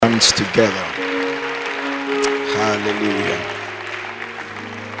hands together. Hallelujah.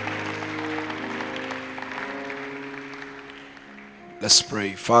 Let's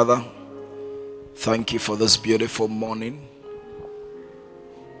pray. Father, thank you for this beautiful morning.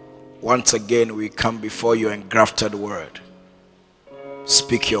 Once again, we come before your engrafted word.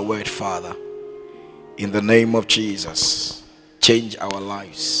 Speak your word, Father. In the name of Jesus, change our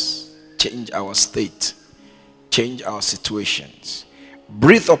lives, change our state, change our situations.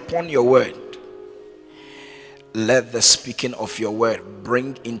 Breathe upon your word. Let the speaking of your word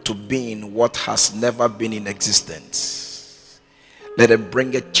bring into being what has never been in existence. Let it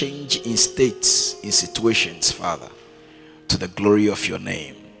bring a change in states, in situations, Father, to the glory of your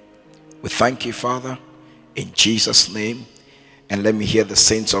name. We thank you, Father, in Jesus' name. And let me hear the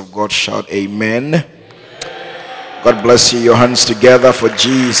saints of God shout amen. Amen. God bless you. Your hands together for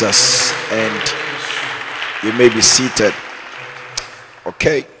Jesus. And you may be seated.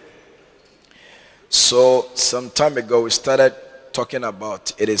 Okay. So some time ago we started talking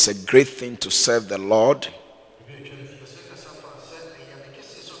about it is a great thing to serve the Lord.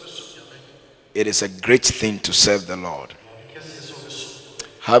 It is a great thing to serve the Lord.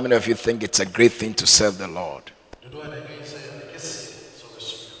 How many of you think it's a great thing to serve the Lord?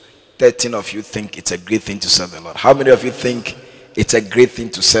 13 of you think it's a great thing to serve the Lord. How many of you think it's a great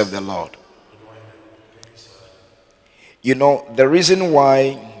thing to serve the Lord? You know, the reason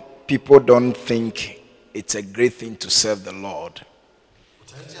why people don't think it's a great thing to serve the Lord,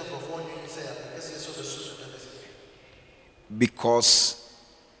 because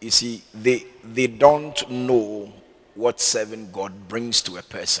you see, they don't know what serving God brings to a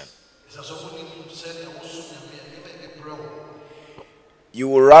person. You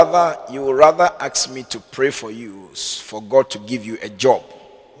will rather ask me to pray for you for God to give you a job,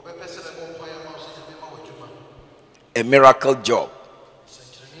 a miracle job.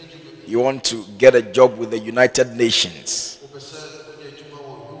 You want to get a job with the United Nations.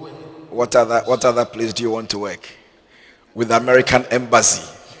 What other place do you want to work? With the American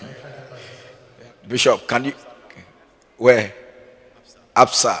Embassy. Bishop, can you? Where?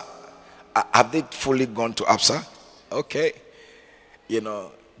 APSA. Have they fully gone to APSA? Okay. You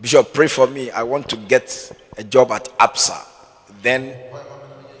know, Bishop, pray for me. I want to get a job at APSA. Then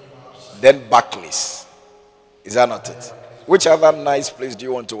Barclays. Is that not it? Which other nice place do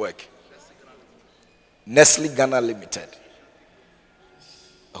you want to work? Nestle Ghana Limited.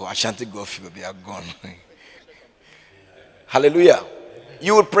 Oh, Ashanti Gulf, they are gone. Hallelujah.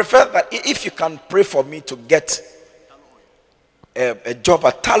 You would prefer that if you can pray for me to get a job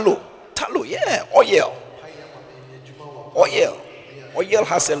at Talo, yeah, oil. Oil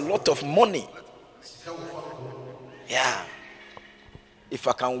has a lot of money. Yeah. If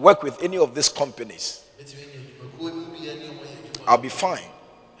I can work with any of these companies, I'll be fine.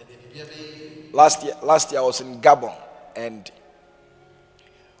 Last year I was in Gabon, and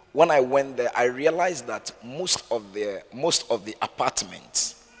when I went there, I realized that most of the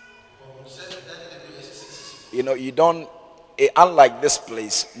apartments, you know, unlike this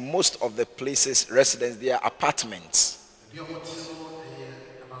place, most of the places, residents, they are apartments.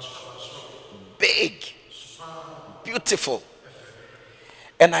 Big, beautiful.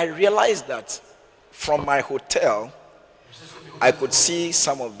 And I realized that from my hotel, I could see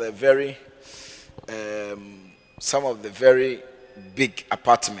some of the very big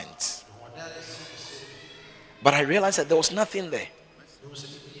apartments. But I realized that there was nothing there.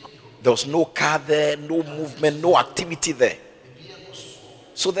 There was no car there, no movement, no activity there.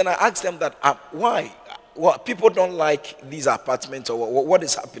 So then I asked them that, why? Well, people don't like these apartments, or what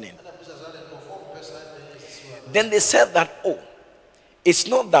is happening? Then they said that, it's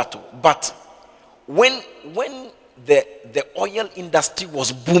not that, but when the oil industry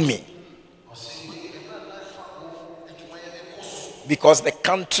was booming, because the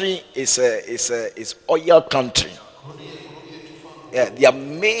country is oil country. Yeah, their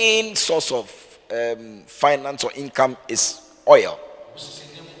main source of finance or income is oil.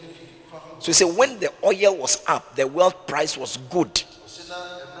 So you say when the oil was up, the wealth price was good.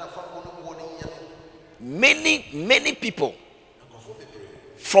 Many people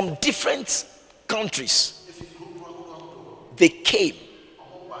from different countries, they came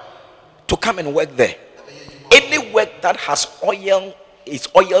to come and work there. Any work that has oil is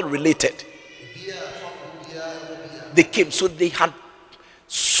oil related. They came, so they had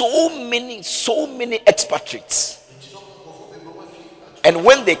so many expatriates. And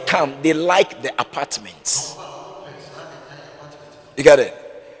when they come, they like the apartments. You got it?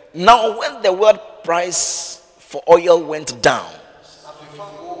 Now, when the world price for oil went down,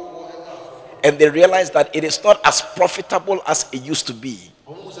 and they realized that it is not as profitable as it used to be,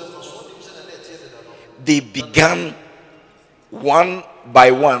 they began one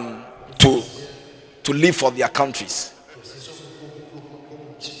by one to live for their countries.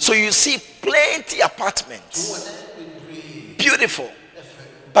 So you see plenty apartments, beautiful,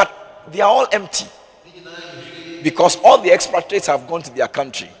 but they are all empty because all the expatriates have gone to their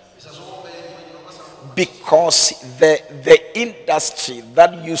country. Because the industry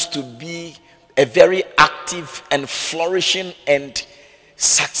that used to be a very active and flourishing and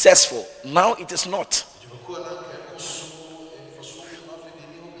successful, now it is not.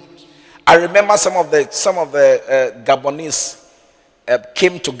 I remember some of the Gabonese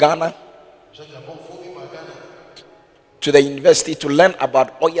came to Ghana, to the university, to learn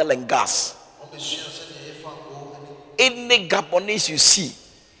about oil and gas. Any Gabonese you see,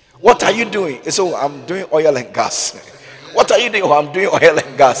 what are you doing? So I'm doing oil and gas. What are you doing? Oh, I'm doing oil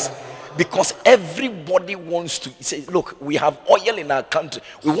and gas. Because everybody wants to say, look, we have oil in our country.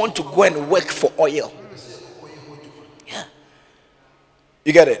 We want to go and work for oil. Yeah.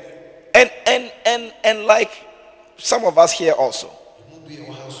 You get it? And like some of us here also,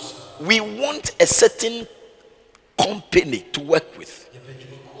 we want a certain company to work with.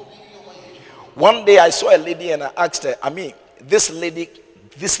 One day I saw a lady and I asked her, this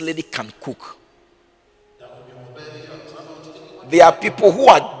lady can cook. There are people who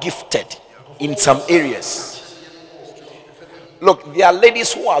are gifted in some areas. Look, there are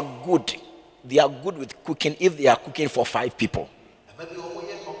ladies who are good. They are good with cooking if they are cooking for 5 people.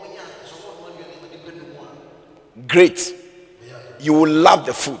 Great. You will love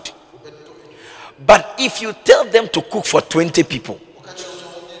the food. But if you tell them to cook for 20 people,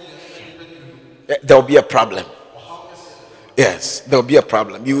 there will be a problem. Yes, there will be a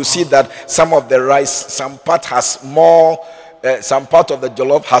problem. You will see that some of the rice, some part has more, some part of the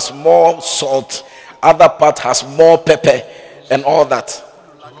jollof has more salt, other part has more pepper and all that.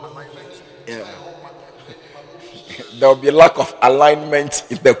 Yeah. There will be a lack of alignment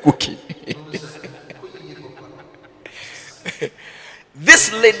in the cooking.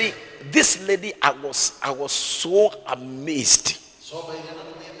 This lady, I was so amazed.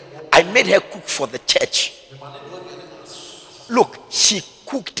 I made her cook for the church. Look, she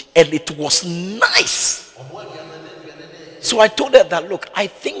cooked and it was nice. So I told her that, look, I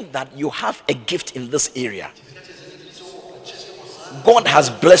think that you have a gift in this area. God has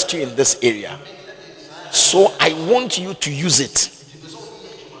blessed you in this area. So I want you to use it.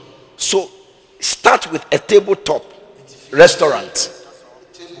 So start with a tabletop restaurant.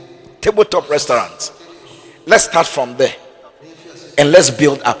 Tabletop restaurant. Let's start from there. And let's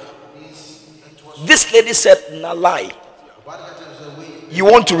build up. This lady said, Nalai, you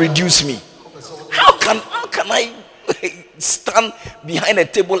want to reduce me? How can I stand behind a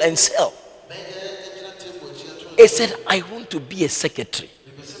table and sell? He said, I want to be a secretary.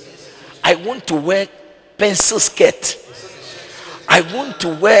 I want to wear pencil skirt. I want to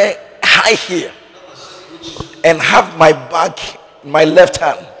wear high heel and have my bag in my left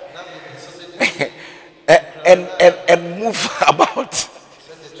hand and move about.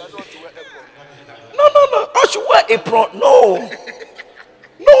 No. I should wear apron. No.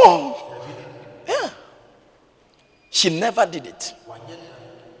 Yeah. She never did it.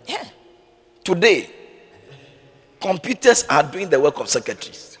 Yeah. Today, computers are doing the work of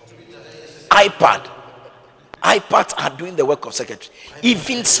secretaries. iPads are doing the work of secretary.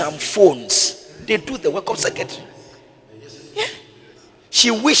 Even some phones, they do the work of secretary. Yeah.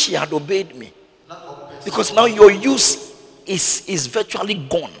 She wished she had obeyed me. Because now your use is virtually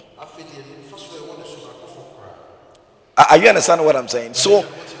gone. Are you understanding what I'm saying? So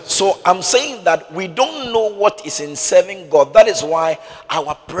I'm saying that we don't know what is in serving God. That is why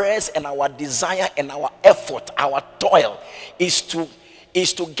our prayers and our desire and our effort, our toil is to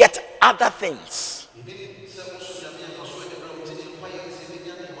get other things.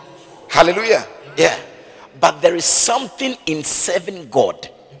 Hallelujah. Yeah. But there is something in serving God.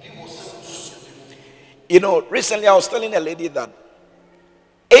 You know, recently I was telling a lady that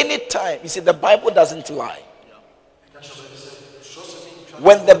anytime, you see, the Bible doesn't lie.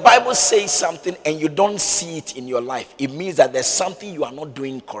 When the Bible says something and you don't see it in your life, it means that there's something you are not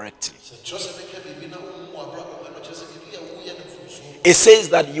doing correctly. It says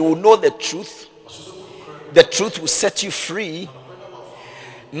that you will know the truth will set you free.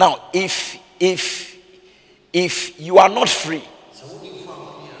 Now, if you are not free,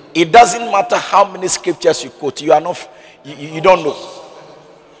 it doesn't matter how many scriptures you quote, you are not, you don't know.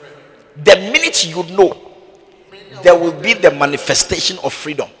 The minute you know, there will be the manifestation of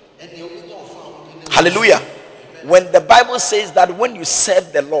freedom. Hallelujah. When the Bible says that when you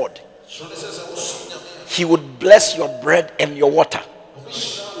serve the Lord, He would bless your bread and your water.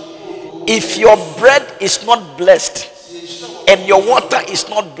 If your bread is not blessed and your water is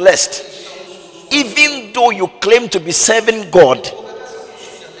not blessed, even though you claim to be serving God,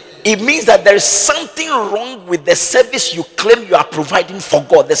 it means that there is something wrong with the service you claim you are providing for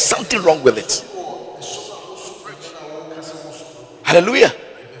God. There's something wrong with it. Hallelujah.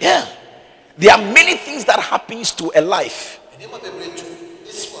 Yeah. There are many things that happens to a life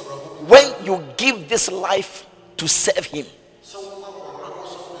when you give this life to serve him.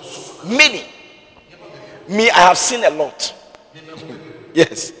 Many. Me, I have seen a lot.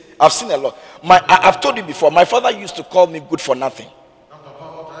 Yes, I've seen a lot. I've told you before, my father used to call me good for nothing.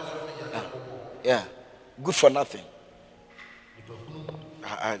 Yeah, good for nothing.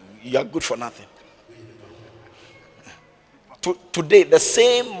 You are good for nothing. Today, the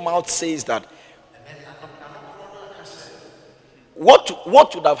same mouth says that.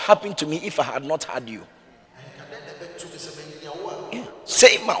 What would have happened to me if I had not had you? Yeah,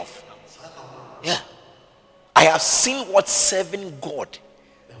 same mouth. Yeah, I have seen what serving God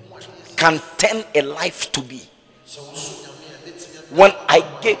can turn a life to be. When I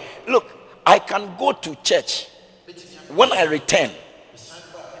get, look, I can go to church. When I return,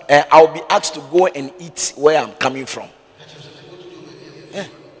 I'll be asked to go and eat where I'm coming from. Yeah.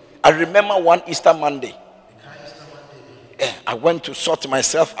 I remember one Easter Monday. Yeah, I went to sort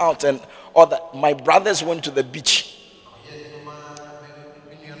myself out, and my brothers went to the beach.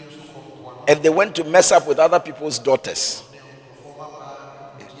 And they went to mess up with other people's daughters.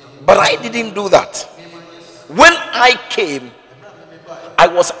 But I didn't do that. When I came, I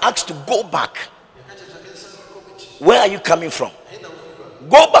was asked to go back. Where are you coming from?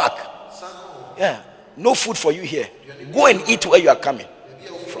 Go back. Yeah. No food for you here. Go and eat where you are coming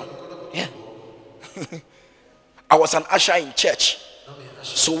from. Yeah. I was an usher in church.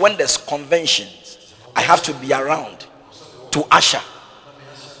 So when there's conventions, I have to be around to usher.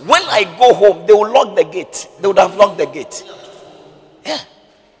 When I go home, they will lock the gate. They would have locked the gate. Yeah.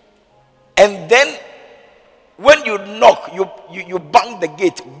 And then when you knock, you bang the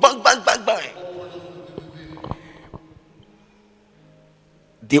gate. Bang, bang, bang, bang.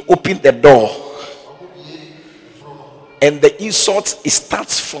 They open the door. And the insult, it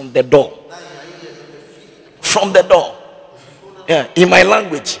starts from the door. From the door. Yeah. In my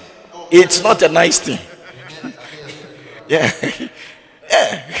language, it's not a nice thing. Yeah.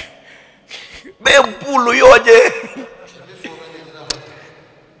 Yeah.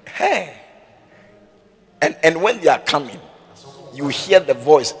 Hey. And when they are coming, you hear the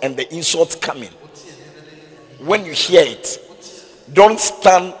voice and the insults coming. When you hear it, don't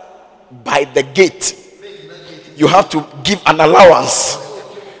stand by the gate. You have to give an allowance.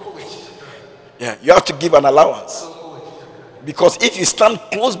 Yeah, you have to give an allowance. Because if you stand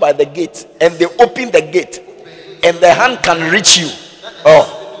close by the gate and they open the gate and the hand can reach you,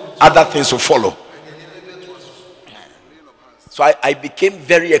 other things will follow. So I became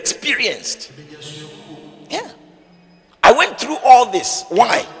very experienced. Yeah. I went through all this.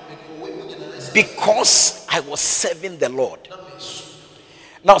 Why? Because I was serving the Lord.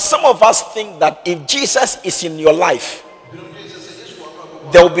 Now, some of us think that if Jesus is in your life,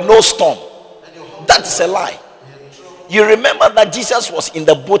 there will be no storm. That is a lie. You remember that Jesus was in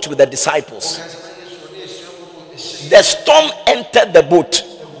the boat with the disciples. The storm entered the boat,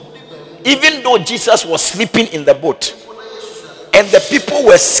 even though Jesus was sleeping in the boat. And the people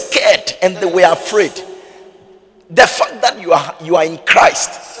were scared and they were afraid. The fact that you are in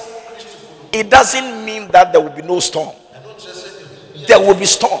Christ, it doesn't mean that there will be no storm. There will be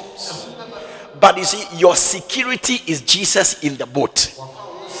storms. But you see, your security is Jesus in the boat.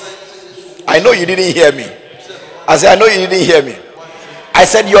 I know you didn't hear me. I said, I know you didn't hear me. I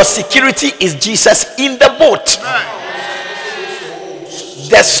said, your security is Jesus in the boat.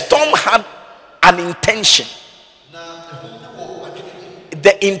 The storm had an intention.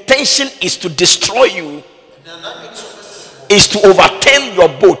 The intention is to destroy you, is to overturn your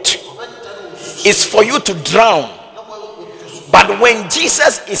boat, is for you to drown. But when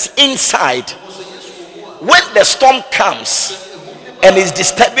Jesus is inside, when the storm comes and is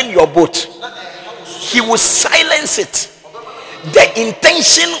disturbing your boat, he will silence it. The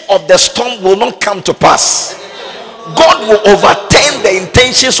intention of the storm will not come to pass. God will overturn the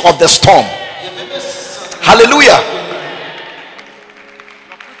intentions of the storm. Hallelujah.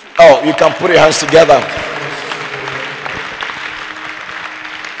 Oh, you can put your hands together.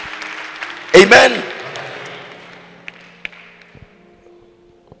 Amen.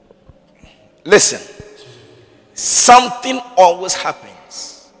 Listen, something always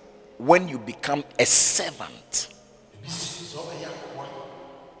happens when you become a servant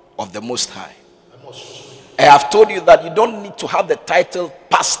of the Most High. I have told you that you don't need to have the title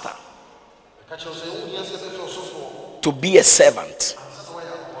pastor to be a servant.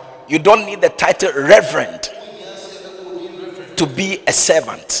 You don't need the title reverend to be a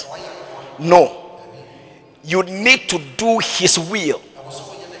servant. No. You need to do his will.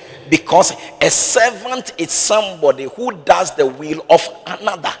 Because a servant is somebody who does the will of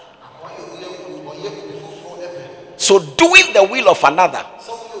another. So doing the will of another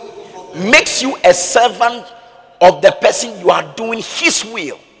makes you a servant of the person you are doing his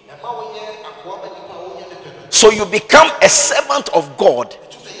will. So you become a servant of God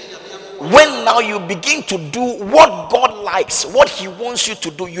when now you begin to do what God likes, what he wants you to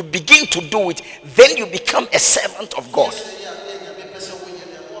do. You begin to do it, then you become a servant of God.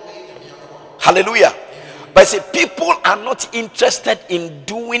 Hallelujah. But see, people are not interested in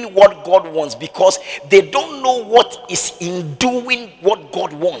doing what God wants because they don't know what is in doing what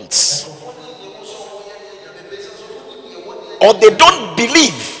God wants, or they don't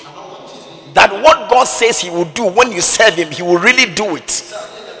believe that what God says he will do when you serve him, he will really do it.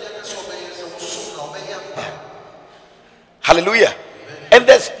 Hallelujah. And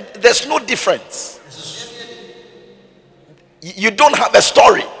there's no difference. You don't have a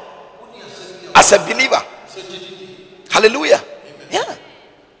story as a believer. Hallelujah. Yeah.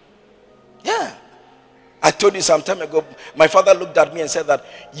 Yeah. I told you some time ago, my father looked at me and said that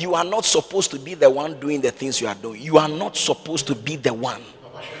you are not supposed to be the one doing the things you are doing. You are not supposed to be the one.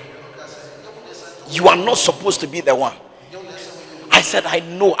 You are not supposed to be the one. I said, I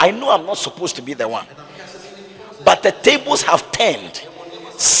know I'm not supposed to be the one. But the tables have turned.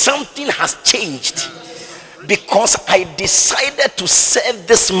 Something has changed because I decided to serve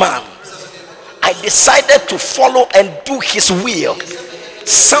this man. I decided to follow and do his will.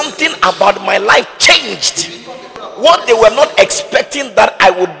 Something about my life changed. What they were not expecting that I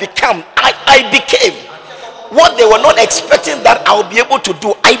would become, I became. What they were not expecting that I would be able to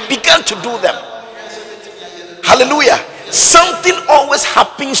do, I began to do them. Hallelujah. Something always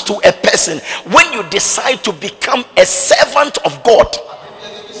happens to a person when you decide to become a servant of God.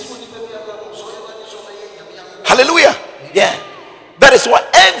 Hallelujah. Yeah. That is why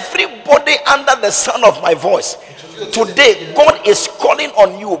everybody under the sound of my voice today, God is calling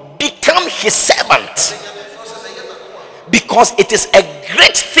on you, become his servant, because it is a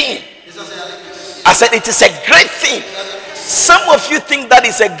great thing. I said it is a great thing. Some of you think that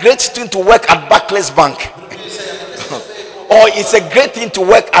is a great thing to work at Barclays Bank, or it's a great thing to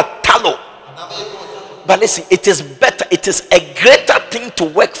work at Talo. But listen, it is better, it is a greater thing to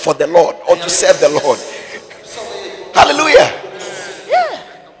work for the Lord or to serve the Lord. Hallelujah. Yeah.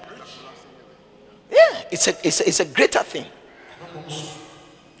 Yeah, it's a greater thing.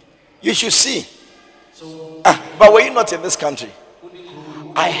 You should see. But were you not in this country?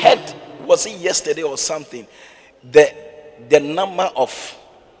 I heard, was it yesterday or something, the number of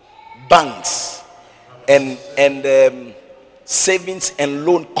banks and savings and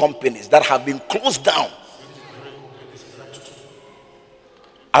loan companies that have been closed down.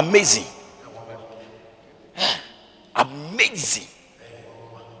 Amazing. Amazing.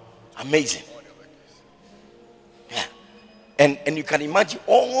 Amazing. Yeah. And you can imagine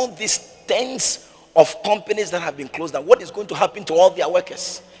all these tens of companies that have been closed down. What is going to happen to all their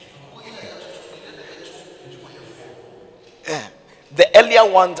workers? Yeah. The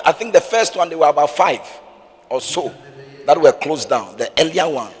earlier ones, I think the first one, they were about 5 or so that were closed down. The earlier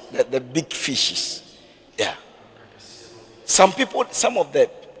one, the big fishes. Yeah. Some of the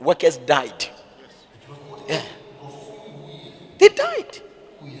workers died. Yeah. They died.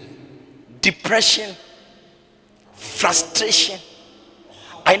 Depression, frustration.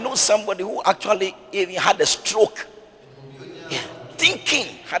 I know somebody who actually even had a stroke. Yeah. Thinking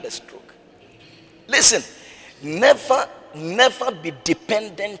had a stroke. Listen, never be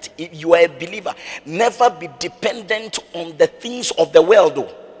dependent. If you are a believer, never be dependent on the things of the world. Though.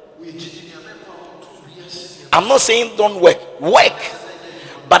 I'm not saying don't work.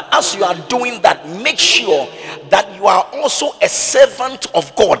 But as you are doing that, make sure that you are also a servant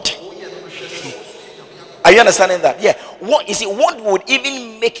of God. Are you understanding that? Yeah. What would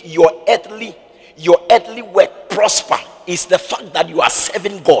even make your earthly work prosper is the fact that you are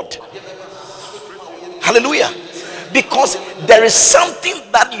serving God. Hallelujah. Because there is something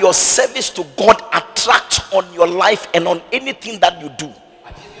that your service to God attracts on your life and on anything that you do.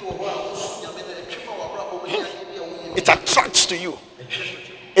 It attracts to you.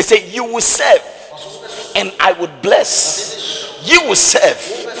 It says you will serve and I would bless. You will serve,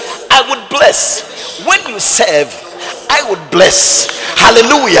 I would bless. When you serve, I would bless.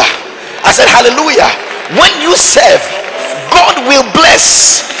 Hallelujah. I said hallelujah. When you serve, God will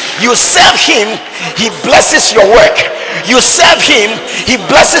bless. You serve him, he blesses your work. You serve him, he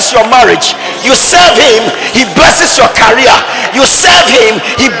blesses your marriage. You serve him, he blesses your career. You serve him,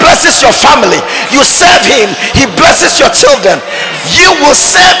 he blesses your family. You serve him, he blesses your children. You will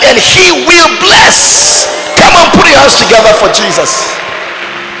serve and he will bless. Come on, put your hands together for Jesus.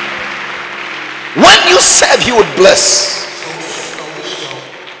 When you serve, he would bless.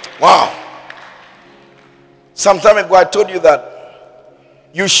 Wow. Some time ago I told you that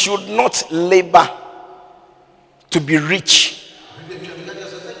you should not labor to be rich.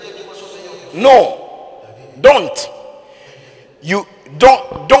 No, don't. You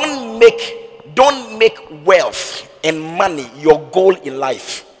don't make wealth and money your goal in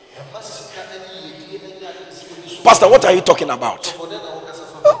life. Pastor, what are you talking about?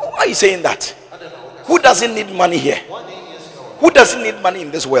 Why are you saying that? Who doesn't need money here? Who doesn't need money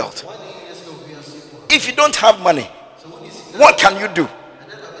in this world? If you don't have money, what can you do?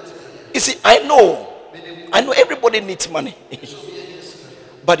 You see, I know everybody needs money.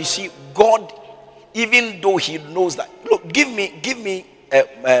 But you see, God, even though he knows that, look, give me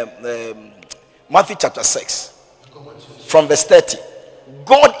Matthew chapter 6 from verse 30.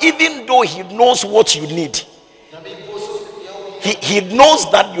 God, even though he knows what you need, he knows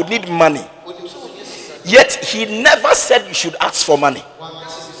that you need money, yet he never said you should ask for money.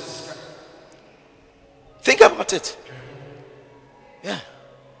 Think about it. Yeah.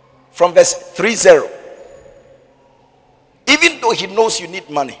 From verse 30. Even though he knows you need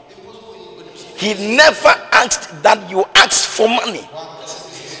money, he never asked that you ask for money.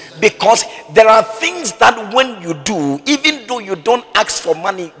 Because there are things that when you do, even though you don't ask for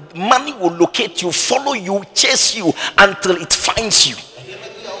money, money will locate you, follow you, chase you until it finds you.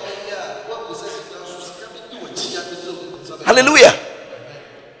 Hallelujah.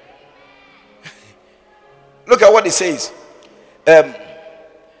 Look at what it says.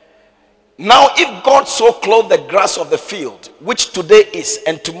 Now if God so clothed the grass of the field, which today is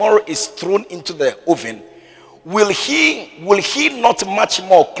and tomorrow is thrown into the oven, will he not much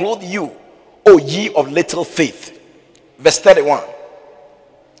more clothe you, O ye of little faith? Verse 31.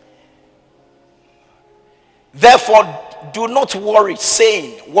 Therefore do not worry,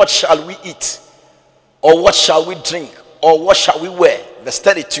 saying, what shall we eat? Or what shall we drink? Or what shall we wear? Verse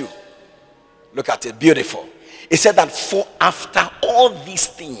 32. Look at it, beautiful. It said that for after all these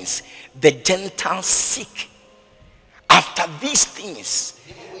things the Gentiles seek. After these things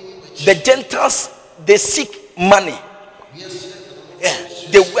the Gentiles, they seek money. Yeah,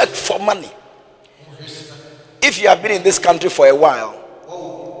 they work for money. If you have been in this country for a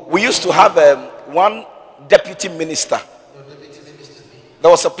while, we used to have one deputy minister.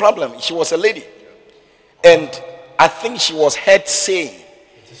 There was a problem. She was a lady, and I think she was heard saying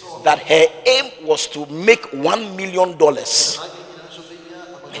that her aim was to make $1 million.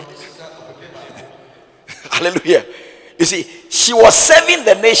 Hallelujah. You see, she was serving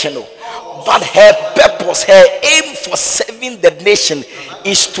the nation, but her purpose, her aim for serving the nation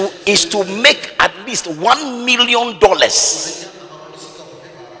is to make at least $1 million.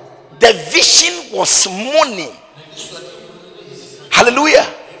 The vision was money. Hallelujah.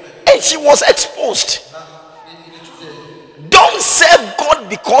 And she was exposed. Don't serve God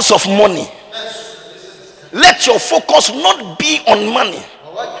because of money. Let your focus not be on money.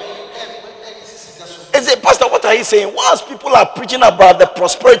 And say, Pastor, what are you saying? Whilst people are preaching about the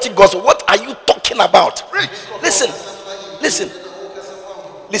prosperity gospel, what are you talking about? Listen. This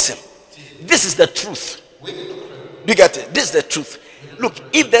is the truth. Do you get it? This is the truth. Look,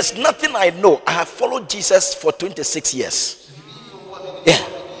 if there's nothing I know, I have followed Jesus for 26 years. Yeah.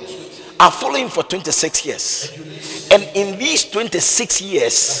 I follow him for 26 years. And in these 26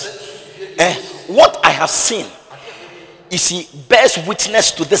 years, what I have seen is he bears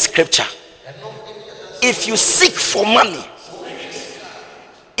witness to this scripture. If you seek for money,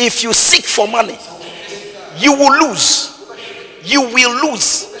 you will lose. You will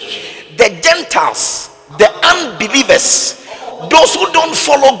lose. The Gentiles, the unbelievers, those who don't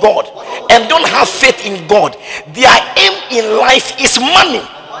follow God and don't have faith in God, their aim in life is money.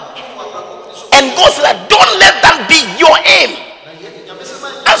 And God said, don't let that be your aim.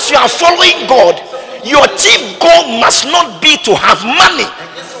 As you are following God, your chief goal must not be to have money.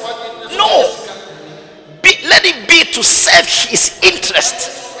 No. Let it be to serve his interest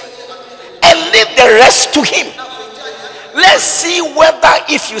and leave the rest to him. Let's see whether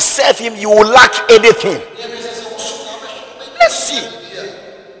if you serve him you will lack anything. Let's see.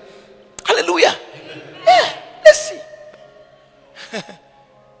 Hallelujah. Yeah, let's see.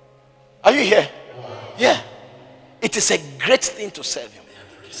 Are you here? Yeah. It is a great thing to serve him.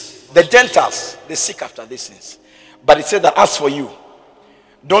 The Gentiles, they seek after these things. But it said that as for you,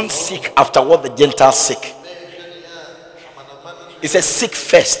 don't seek after what the Gentiles seek. It says, seek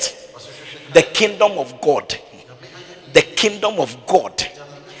first the kingdom of God. The kingdom of God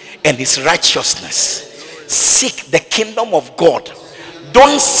and his righteousness. Seek the kingdom of God.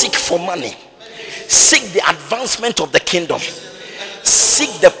 Don't seek for money. Seek the advancement of the kingdom.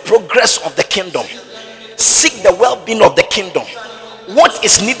 Seek the progress of the kingdom. Seek the well-being of the kingdom. What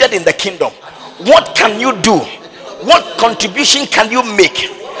is needed in the kingdom? What can you do? What contribution can you make?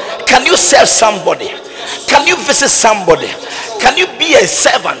 Can you serve somebody? Can you visit somebody? Can you be a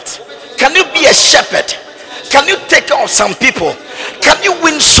servant? Can you be a shepherd? Can you take care of some people? Can you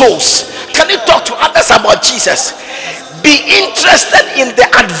win souls? Can you talk to others about Jesus? Be interested in the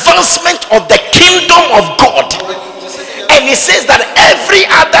advancement of the kingdom of God. And he says that every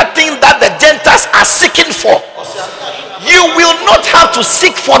other thing that the Gentiles are seeking for, you will not have to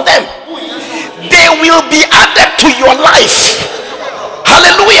seek for them. They will be added to your life.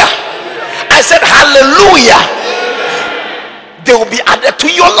 Hallelujah. I said hallelujah. They will be added to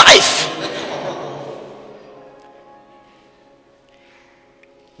your life.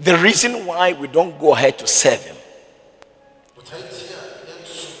 The reason why we don't go ahead to serve him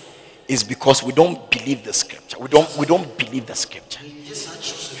is because we don't believe the scripture. We don't believe the scripture.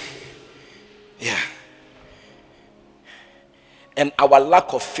 Yeah. And our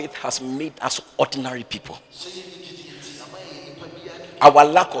lack of faith has made us ordinary people. Our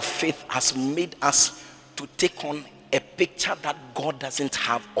lack of faith has made us to take on a picture that God doesn't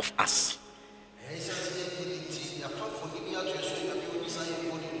have of us.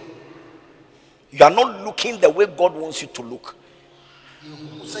 You are not looking the way God wants you to look.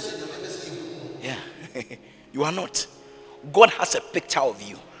 Yeah. You are not. God has a picture of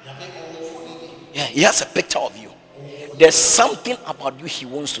you. Yeah, he has a picture of you. There's something about you he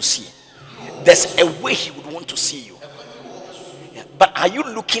wants to see. There's a way he would want to see you. Yeah. But are you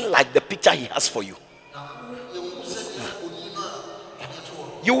looking like the picture he has for you?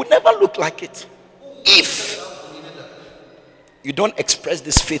 You will never look like it if you don't express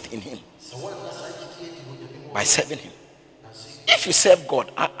this faith in him by serving him. If you serve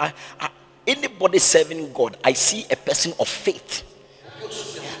God, anybody serving God, I see a person of faith.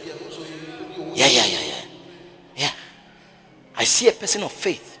 Yeah. I see a person of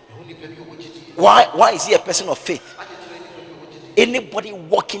faith. Why is he a person of faith? Anybody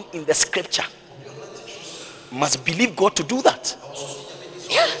walking in the scripture must believe God to do that.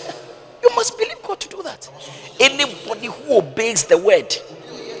 Yeah, you must believe God to do that. Anybody who obeys the word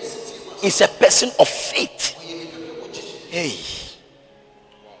is a person of faith. Hey,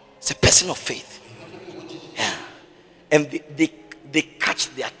 it's a person of faith. Yeah, and they catch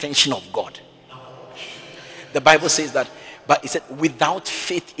the attention of God. The Bible says that, but it said, without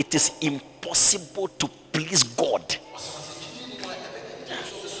faith it is impossible to please God.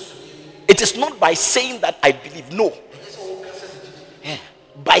 It is not by saying that I believe, no. Yeah.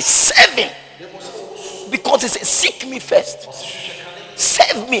 By serving, because it says, seek me first,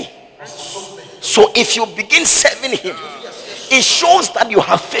 serve me. So if you begin serving him, it shows that you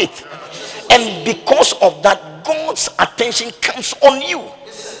have faith, and because of that, God's attention comes on you.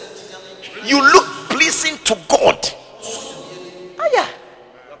 You look pleasing to God. Oh yeah.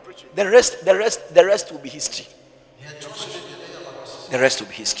 The rest will be history. The rest will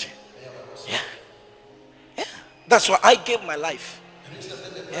be history. Yeah. That's why I gave my life.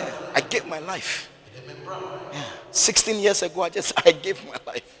 Yeah, I gave my life. Yeah. 16 years ago, I gave my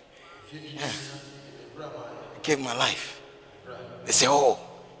life. Yeah. I gave my life. They say, oh,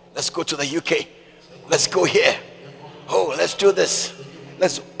 let's go to the UK. Let's go here. Oh, let's do this.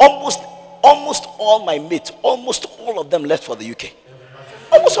 Let's almost all my mates, almost all of them left for the UK.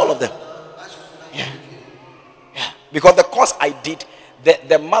 Almost all of them. Yeah. Because the course I did,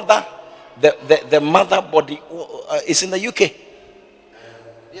 the mother body is in the UK.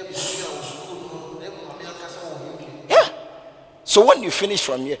 Yeah. So when you finish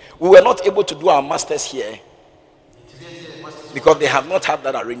from here, we were not able to do our masters here because they have not had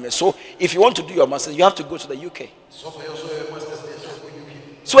that arrangement. So if you want to do your masters, you have to go to the UK.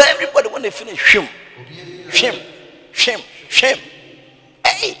 So everybody, when they finish, shame.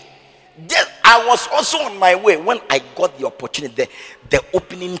 Hey, I was also on my way when I got the opportunity. The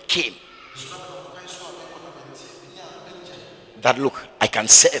opening came. That look, I can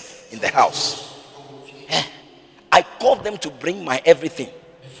serve in the house. I called them to bring my everything.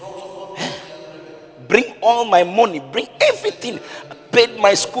 Bring all my money, bring everything. Paid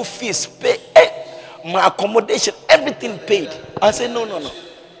my school fees, paid my accommodation, everything paid. I said, no.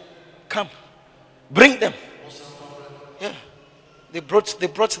 Come, bring them. Yeah, they brought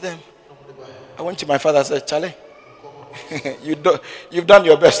them. I went to my father and said, Charlie, you've done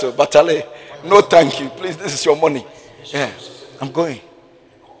your best, but Charlie, no thank you. Please, this is your money. Yeah. I'm going.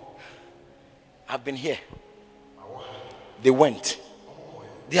 I've been here. They went.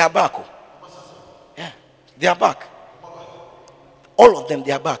 They are back. Yeah, they are back. All of them,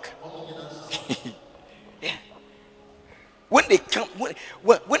 they are back. Yeah. When they come,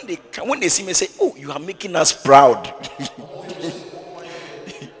 when they see me, say, "Oh, you are making us proud."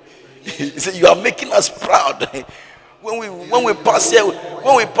 He said, "You are making us proud." When we pass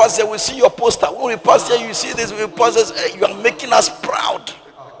here, we see your poster. When we pass here, you see this. We pass this. You are making us proud.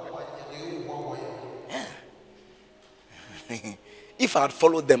 Yeah. If I had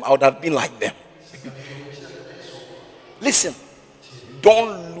followed them, I would have been like them. Listen,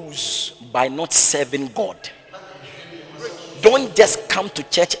 don't lose by not serving God. Don't just come to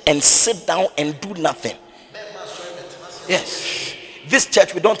church and sit down and do nothing. Yes, this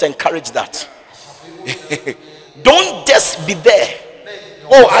church, we don't encourage that. Don't just be there.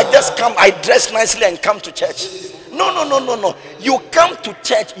 Oh, I just come, I dress nicely and come to church. No. You come to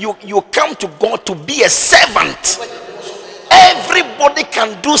church, you come to God to be a servant. Everybody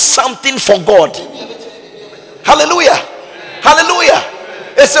can do something for God. Hallelujah. Hallelujah.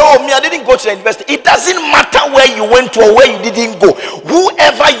 They say, "Oh, me, I didn't go to the university." It doesn't matter where you went to or where you didn't go.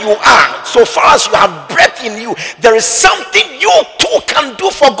 Whoever you are, so far as you have breath in you, there is something you too can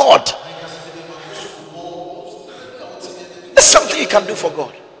do for God. There's something you can do for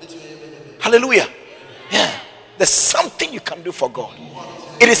God. Hallelujah. Yeah. There's something you can do for God.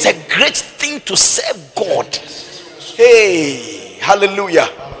 It is a great thing to serve God. Hey, hallelujah.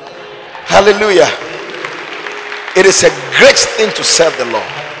 Hallelujah. It is a great thing to serve the Lord.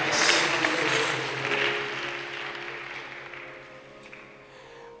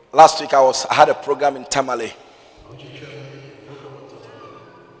 Last week I had a program in Tamale.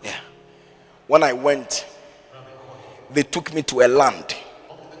 Yeah. When I went, they took me to a land.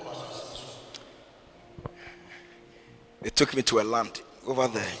 They took me to a land over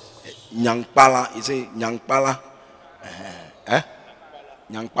there. Nyangpala. You say Nyangpala?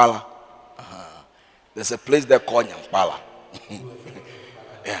 Nyangpala. There's a place there called Nyangpala.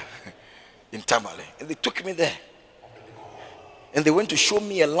 Yeah. In Tamale. And they took me there. And they went to show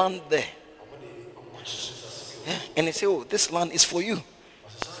me a land there. Yeah. And they said, "Oh, this land is for you.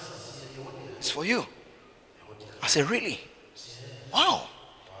 It's for you." I said, "Really? Wow.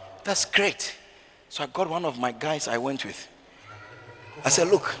 That's great." So I got one of my guys I went with. I said,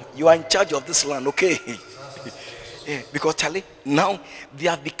 "Look, you are in charge of this land, okay?" Yeah, because Charlie, now they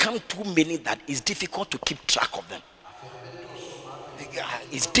have become too many that it's difficult to keep track of them.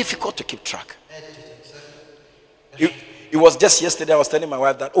 It's difficult to keep track. It was just yesterday I was telling my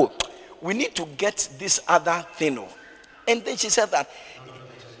wife that, "Oh, we need to get this other thing." And then she said that,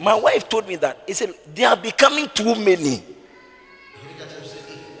 my wife told me that, he said, "They are becoming too many."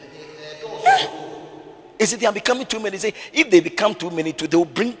 He said, "They are becoming too many." He said, "If they become too many, they'll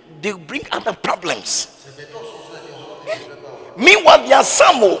bring other problems." Meanwhile, there are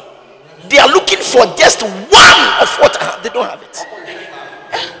some, they are looking for just one of what they don't have it.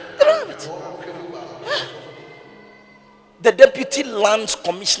 They don't have it. The deputy lands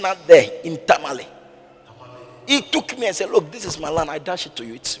commissioner there in Tamale, he took me and said, "Look, this is my land. I dash it to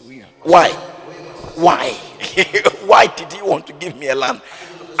you. It's weird." Why? Why did you want to give me a land?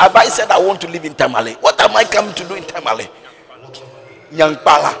 Have I said I want to live in Tamale? What am I coming to do in Tamale?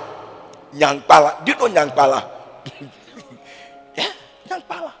 Nyangpala. Do you know Nyangpala? Yeah,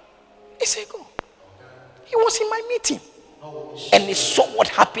 Nyangpala. He said, "Go." He was in my meeting and he saw what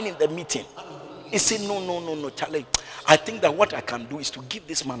happened in the meeting. He said, No, Charlie. I think that what I can do is to give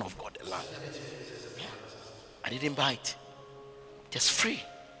this man of God a land. Yeah. I didn't buy it. Just free.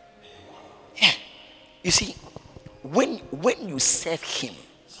 Yeah. You see, when you serve him,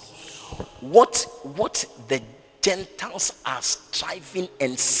 what the Gentiles are striving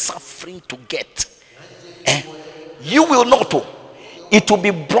and suffering to get, you will not. It will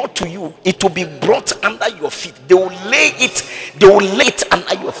be brought to you. It will be brought under your feet. They will lay it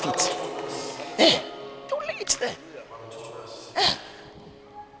under your feet. They will lay it there.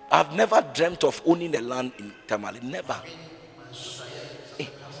 I've never dreamt of owning a land in Tamale. Never.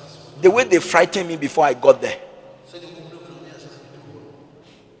 The way they frightened me before I got there.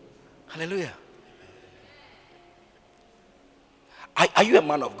 Hallelujah. Are you a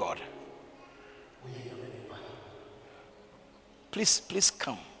man of God? Please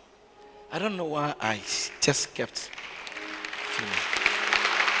come. I don't know why I just kept feeling.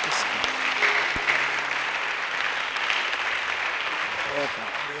 Please come.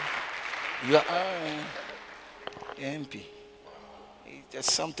 You are MP. There's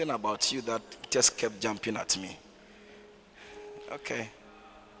something about you that just kept jumping at me. Okay.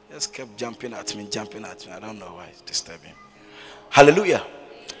 Just kept jumping at me. I don't know why it's disturbing. Hallelujah.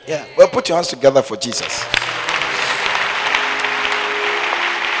 Yeah. Well, put your hands together for Jesus.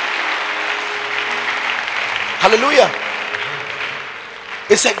 Hallelujah.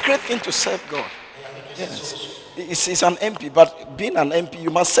 It's a great thing to serve God. Yes. It's an MP, but being an MP, you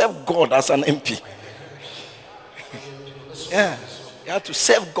must serve God as an MP. Yeah. You have to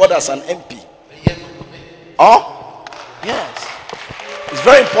serve God as an MP. Oh? Yes. It's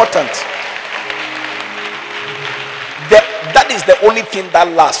very important. That is the only thing that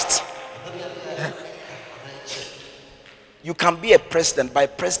lasts. You can be a president, but a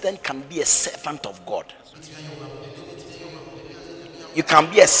president can be a servant of God. You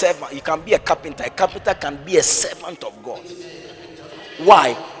can be a servant, you can be a carpenter. A carpenter can be a servant of God.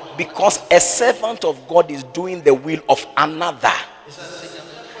 Why? Because a servant of God is doing the will of another.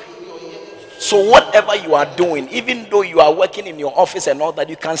 So whatever you are doing, even though you are working in your office and all that,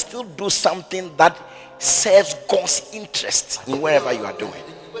 you can still do something that serves God's interest in wherever you are doing.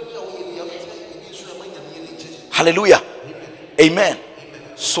 Hallelujah. Amen.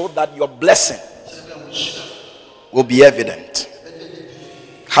 So that your blessing will be evident.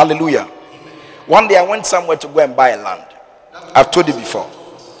 Hallelujah. One day I went somewhere to go and buy a land. I've told you before.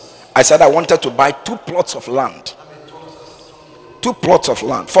 I said I wanted to buy 2 plots of land. 2 plots of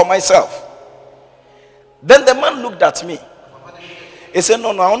land for myself. Then the man looked at me. He said,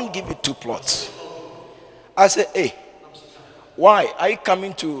 no, I won't give you 2 plots. I said, hey, why? Are you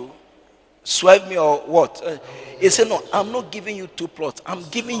coming to swerve me or what? He said, no, I'm not giving you 2 plots. I'm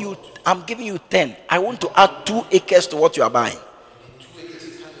giving you 10. I want to add 2 acres to what you are buying.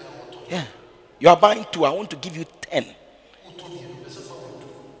 Yeah. You are buying 2. I want to give you 10.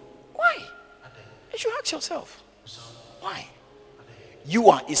 Why? You should ask yourself. Why? You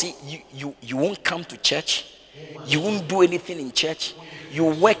won't come to church. You won't do anything in church. You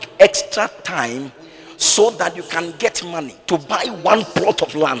work extra time so that you can get money to buy 1 plot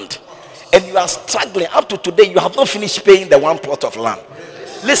of land. And you are struggling. Up to today, you have not finished paying the 1 plot of land.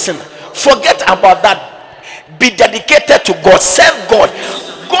 Listen, forget about that. Be dedicated to God. Serve God.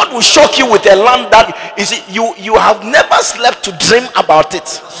 God will shock you with a land that you have never slept to dream about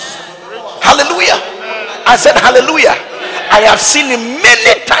it. Hallelujah. I said hallelujah. I have seen it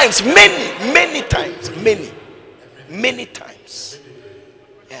many times. Many times.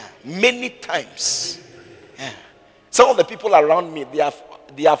 Yeah, many times. Yeah. Some of the people around me, they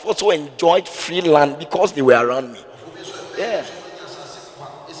have also enjoyed free land because they were around me. Yeah.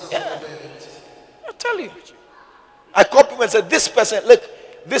 Yeah. I'll tell you. I call people and say, this person, look,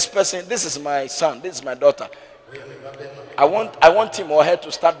 this person, this is my son, this is my daughter. I want him or her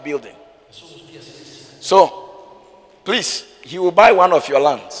to start building. So, please, he will buy one of your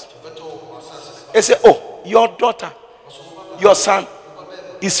lands. They say, oh, your daughter, your son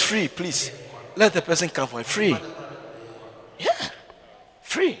is free, please. Let the person come for it. Free. Yeah.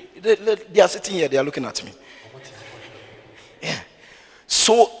 Free. They are sitting here, they are looking at me. Yeah.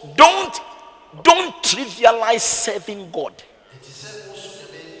 So don't trivialize serving God.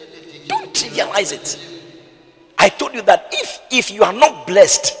 Don't trivialize it. I told you that if you are not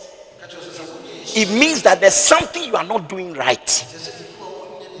blessed, it means that there's something you are not doing right.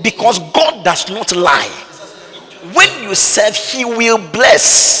 Because God does not lie. When you serve, He will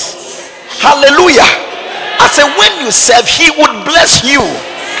bless. Hallelujah. I said, when you serve, He would bless you.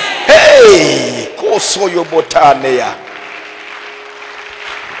 Hey, Kosoyobotanea.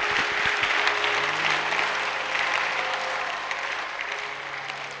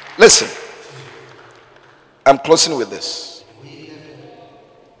 Listen, I'm closing with this.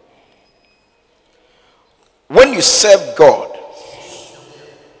 When you serve God,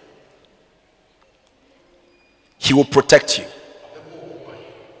 He will protect you.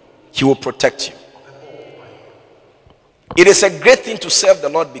 He will protect you. It is a great thing to serve the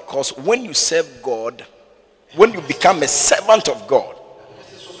Lord, because when you serve God, when you become a servant of God,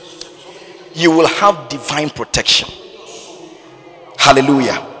 you will have divine protection.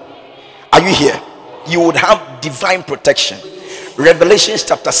 Hallelujah. Are you here? You would have divine protection. Revelation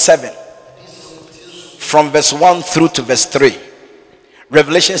chapter 7, from verse 1 through to verse 3.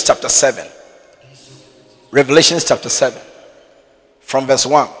 Revelation chapter 7. Revelation chapter 7, from verse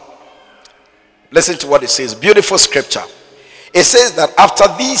 1. Listen to what it says. Beautiful scripture. It says that after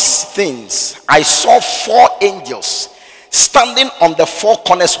these things, I saw 4 angels standing on the 4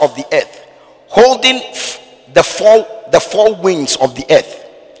 corners of the earth, holding the four winds of the earth,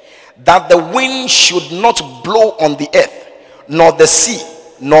 that the wind should not blow on the earth, nor the sea,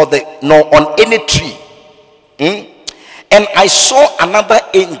 nor on any tree. And I saw another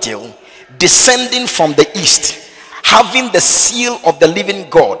angel descending from the east, having the seal of the living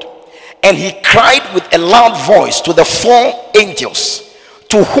God. And he cried with a loud voice to the 4 angels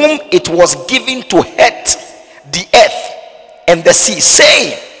to whom it was given to hurt the earth and the sea,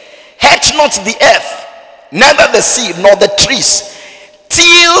 saying, hurt not the earth, neither the sea nor the trees,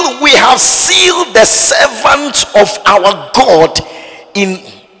 till we have sealed the servants of our God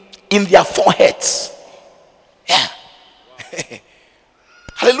in their foreheads. Yeah.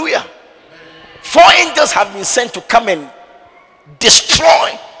 Hallelujah. 4 angels have been sent to come and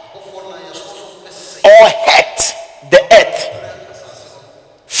destroy or hurt the earth.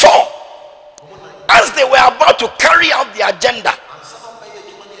 4. As they were about to carry out the agenda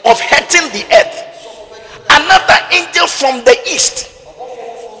of hurting the earth, another angel from the east,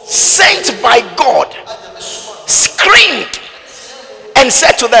 sent by God, screamed and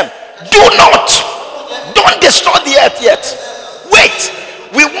said to them, don't destroy the earth yet. Wait,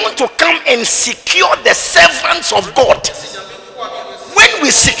 we want to come and secure the servants of God. When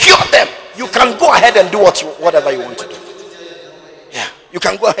we secure them, you can go ahead and do whatever you want to do. Yeah, you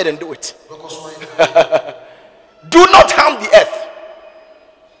can go ahead and do it. Do not harm the earth,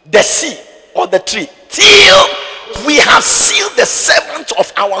 the sea, or the tree, till we have sealed the servants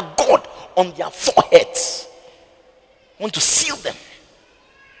of our God on their foreheads. I want to seal them,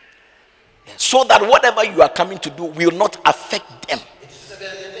 so that whatever you are coming to do will not affect them.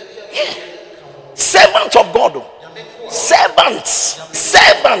 Yeah. Servants of God. Servants.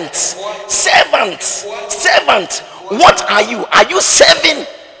 What are you? Are you serving?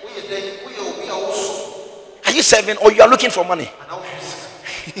 Are you serving, or you are looking for money?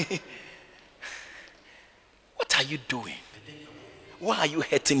 What are you doing? Why are you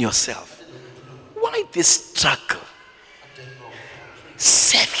hurting yourself? Why this struggle?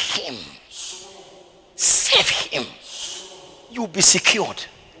 Serve him. Serve him. You'll be secured.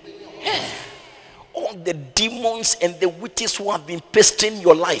 Yeah. All the demons and the witches who have been pestering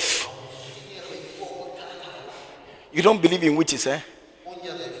your life. You don't believe in witches, eh?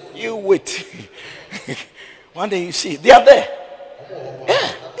 You wait. One day you see, they are there.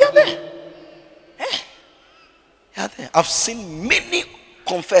 Yeah, they are there. Yeah. They are there. I've seen many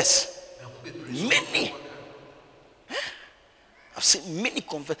confess. Many. Yeah. I've seen many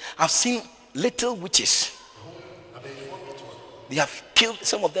confess. I've seen little witches. They have killed,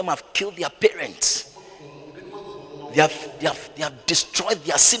 some of them have killed their parents. They have destroyed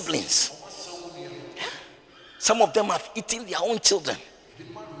their siblings. Some of them have eaten their own children.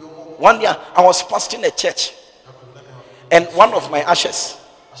 One day I was pastoring a church, and one of my ushers,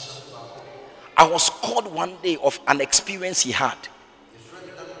 I was called one day of an experience he had.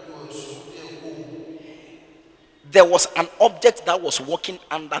 There was an object that was walking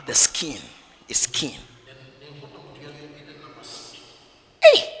under the skin, his skin.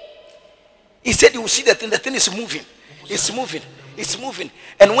 Hey! He said you will see the thing is moving. It's moving. It's moving.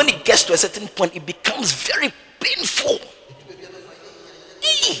 And when it gets to a certain point, it becomes very painful.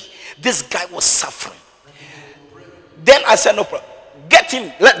 Hey! This guy was suffering. Then I said, no problem. Get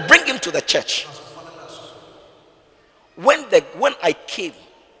him, bring him to the church. When I came,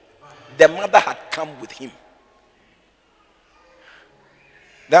 the mother had come with him.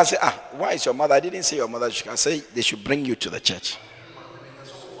 Then I said, why is your mother? I didn't say your mother. I said they should bring you to the church.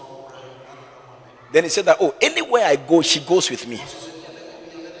 Then he said that, anywhere I go, she goes with me.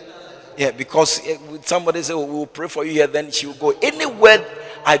 Yeah, because somebody said, we'll pray for you here, then she will go. Anywhere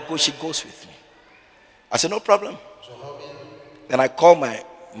I go, she goes with me. I said, no problem. Then I called my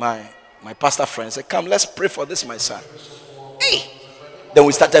pastor friend and said, come, let's pray for this, my son. Hey! Then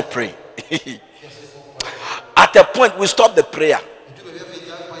we started praying. At a point, we stopped the prayer.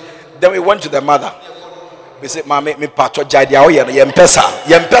 Then we went to the mother. We said, Mama, me pato jadia oye yempesa.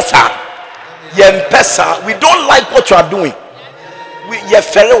 We don't like what you are doing.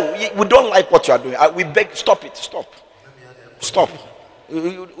 We don't like what you are doing. We beg, stop it, stop.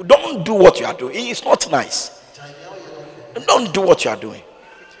 Don't do what you are doing. It's not nice. Don't do what you are doing.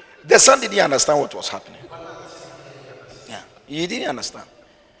 The son didn't understand what was happening. Yeah, he didn't understand.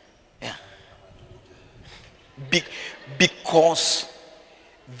 Yeah, because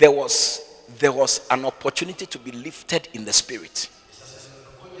there was an opportunity to be lifted in the spirit,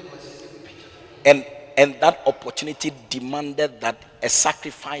 and that opportunity demanded that a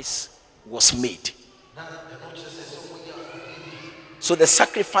sacrifice was made. So the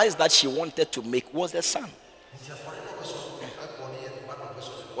sacrifice that she wanted to make was the son.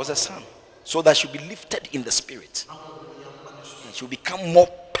 Was a son, so that she will be lifted in the spirit. She will become more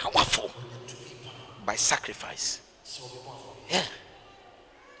powerful by sacrifice. Yeah.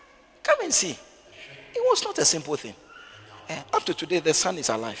 Come and see. It was not a simple thing. Up to today, the son is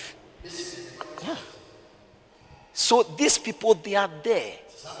alive. Yeah. So these people, they are there.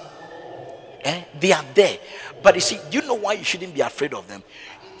 They are there. But you see, you know why you shouldn't be afraid of them?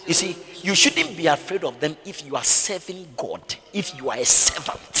 You see, you shouldn't be afraid of them if you are serving God, if you are a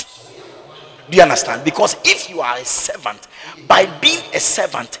servant. Do you understand? Because if you are a servant, by being a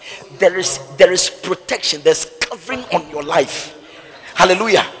servant, there is protection, there's covering on your life.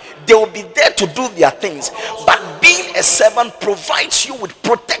 Hallelujah. They will be there to do their things, but being a servant provides you with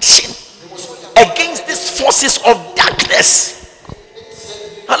protection against these forces of darkness.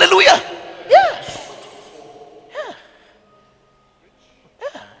 Hallelujah. Yeah.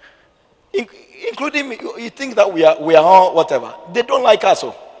 Including me. You think that we are all whatever. They don't like us.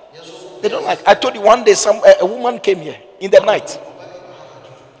 They don't like. I told you one day a woman came here in the night.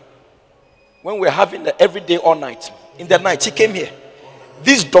 When we were having the every day all night. In the night she came here.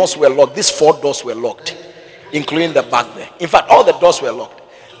 These doors were locked. These 4 doors were locked, including the back there. In fact, all the doors were locked.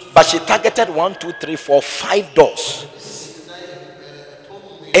 But she targeted 1, 2, 3, 4, 5 doors.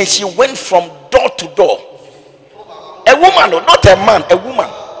 And she went from door to door. A woman, not a man, a woman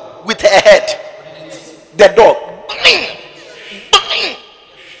with her head. The door. Bang! Bang!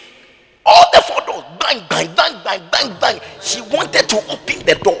 All the 4 doors. Bang, bang, bang, bang, bang, bang. She wanted to open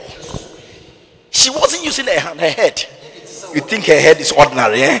the door. She wasn't using her hand, her head. You think her head is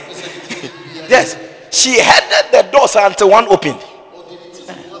ordinary, eh? Yes. She headed the doors until one opened.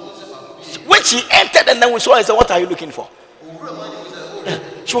 When she entered and then we saw her, I said, what are you looking for?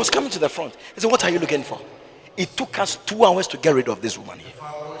 She was coming to the front. I said, what are you looking for? It took us 2 hours to get rid of this woman here.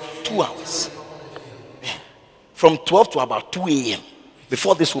 2 hours. From 12 to about 2 a.m.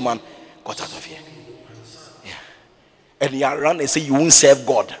 before this woman got out of here. Yeah. And he ran and said, you won't serve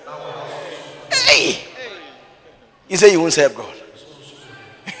God. Hey! He said, you won't serve God.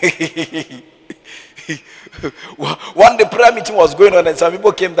 One day prayer meeting was going on and some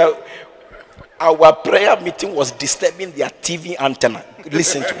people came down. Our prayer meeting was disturbing their TV antenna.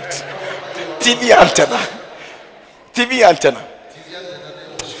 Listen to it. TV antenna. TV antenna.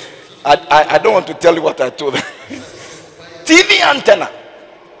 I don't want to tell you what I told them. TV antenna.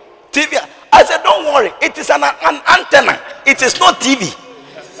 TV. I said, don't worry. It is an antenna. It is not TV.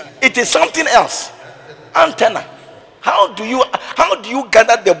 It is something else. Antenna. How do you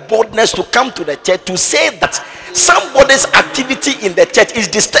gather the boldness to come to the church to say that somebody's activity in the church is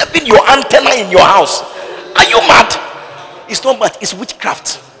disturbing your antenna in your house? Are you mad? It's not mad, it's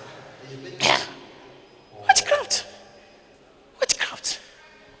witchcraft. Yeah. Witchcraft. Witchcraft.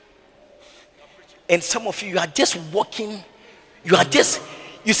 And some of you are just walking, you are just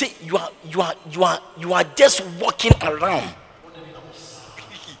walking around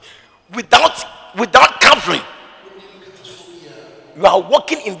without covering. You are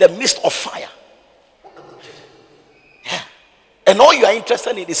walking in the midst of fire. Yeah. And all you are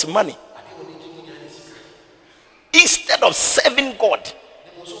interested in is money. Instead of serving God.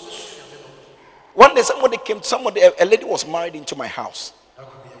 One day a lady was married into my house.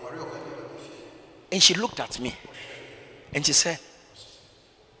 And she looked at me. And she said,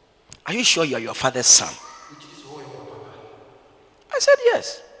 are you sure you are your father's son? I said,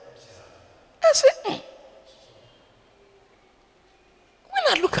 yes. I said, When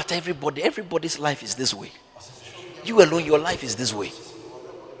I look at everybody, everybody's life is this way. You alone, your life is this way.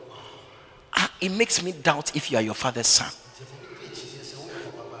 It makes me doubt if you are your father's son.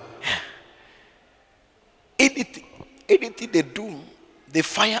 Anything they do, they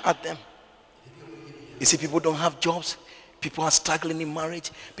fire at them. You see, people don't have jobs. People are struggling in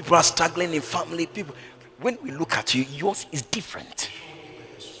marriage. People are struggling in family. When we look at you, yours is different.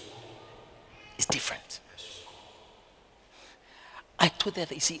 It's different. I told her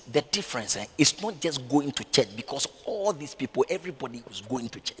that, you see, the difference is not just going to church, because all these people, everybody was going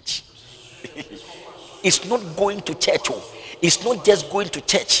to church. It's not going to church. It's not just going to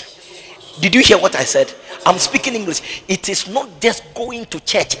church. Did you hear what I said? I'm speaking English. It is not just going to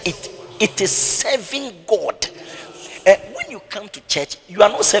church. It is serving God. When you come to church, you are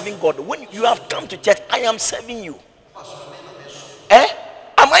not serving God. When you have come to church, I am serving you.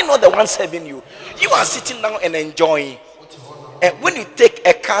 Am I not the one serving you? You are sitting down and enjoying. When you take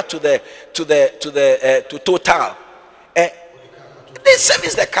a car to Total, they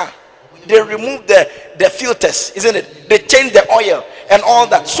service the car. They remove the filters, isn't it? They change the oil and all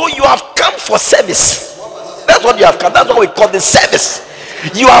that. So you have come for service. That's what you have come. That's what we call the service.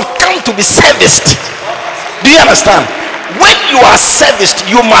 You have come to be serviced. Do you understand? When you are serviced,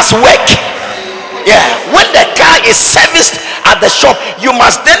 you must work. Yeah. When the car is serviced at the shop, you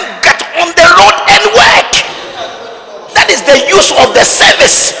must then get on the road and work. That is the use of the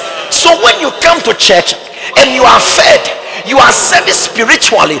service. So when you come to church and you are fed, you are serviced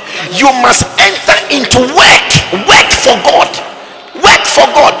spiritually, you must enter into work for God. Work for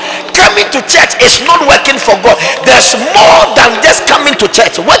God. Coming to church is not working for God. There's more than just coming to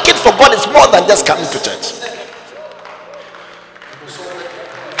church. Working for God is more than just coming to church.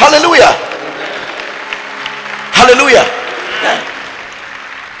 Hallelujah. Hallelujah. Yeah.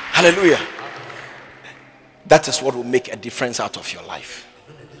 Hallelujah. That is what will make a difference out of your life.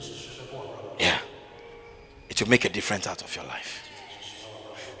 Yeah. It will make a difference out of your life.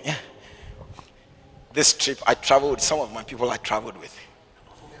 Yeah. This trip, I traveled with some of my people I traveled with.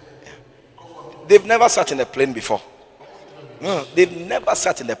 Yeah. They've never sat in a plane before. No, they've never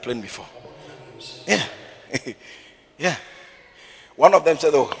sat in a plane before. Yeah. Yeah. One of them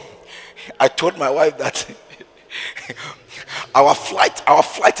said, "Oh, I told my wife that our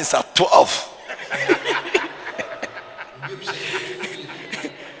flight is at 12."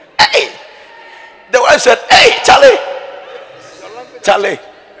 Hey, the wife said, "Hey, Charlie,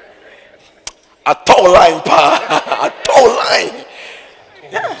 a tall line, pa, a tall line."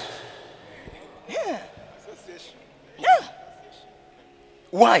 Yeah, yeah, yeah.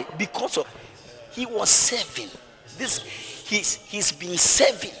 Why? Because of he was serving. He's been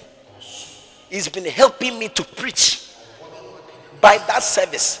serving. He's been helping me to preach by that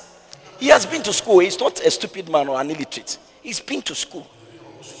service. He has been to school. He's not a stupid man or an illiterate. He's been to school.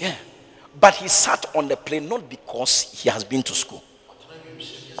 Yeah. But he sat on the plane not because he has been to school.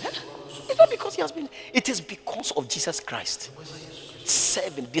 Yeah. It's not because he has been. It is because of Jesus Christ.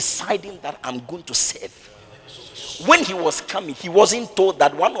 Serving, deciding that I'm going to serve. When he was coming, he wasn't told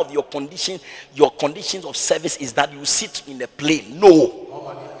that one of your conditions of service is that you sit in a plane. No.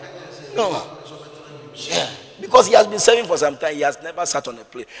 Yeah. Because he has been serving for some time, he has never sat on a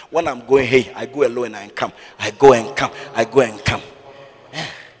plane. When I'm going, hey, I go alone and come. I go and come. I go and come. Yeah.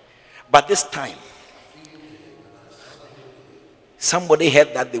 But this time, somebody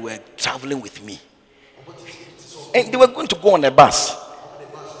heard that they were traveling with me. And they were going to go on a bus.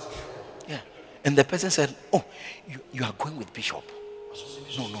 Yeah. And the person said, "Oh, you are going with Bishop."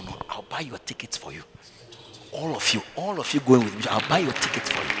 No. I'll buy your tickets for you. All of you going with Bishop. I'll buy your tickets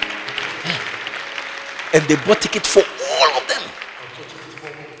for you. Yeah. And they bought tickets for all of them.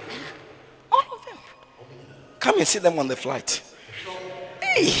 All of them. Come and see them on the flight.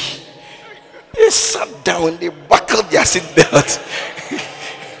 Hey, they sat down, they buckled their seatbelt.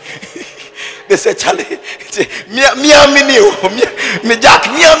 They said, "Charlie, me Jack,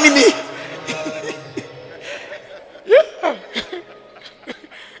 mini." Yeah.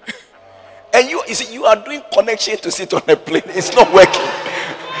 And you see, you are doing connection to sit on a plane. It's not working.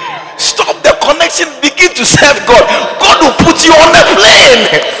 Stop the connection. Begin to serve God. God will put you on the plane.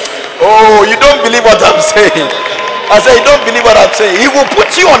 Oh, you don't believe what I'm saying? I say you don't believe what I'm saying. He will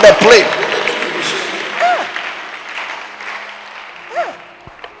put you on the plane. Yeah.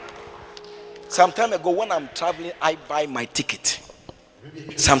 Some time ago, when I'm traveling, I buy my ticket.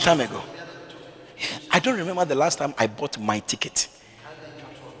 Some time ago. I don't remember the last time I bought my ticket.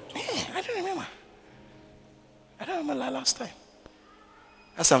 I don't remember. I don't remember the last time.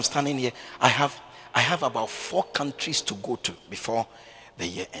 As I'm standing here, I have about 4 countries to go to before the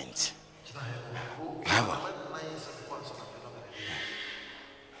year ends.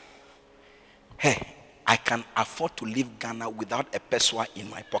 Hey, I can afford to leave Ghana without a pesewa in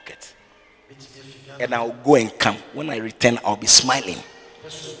my pocket. And I'll go and come. When I return, I'll be smiling.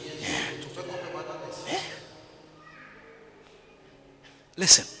 Yeah. Yeah.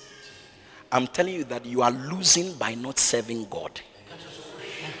 Listen, I'm telling you that you are losing by not serving God.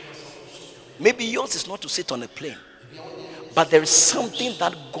 Maybe yours is not to sit on a plane, but there is something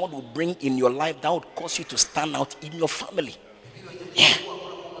that God will bring in your life that will cause you to stand out in your family. Yeah.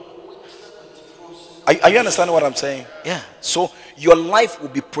 Are you understanding what I'm saying? Yeah. So your life will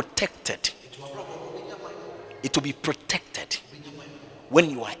be protected. It will be protected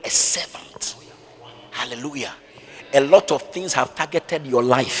when you are a servant. Hallelujah. A lot of things have targeted your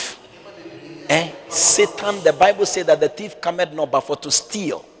life. Satan, the Bible says that the thief cometh not but for to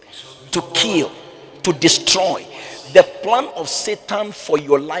steal, to kill, to destroy. The plan of Satan for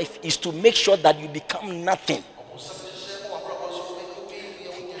your life is to make sure that you become nothing.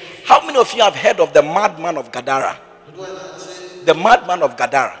 How many of you have heard of the madman of Gadara? The madman of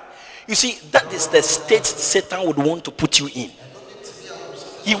Gadara. You see, that is the state Satan would want to put you in.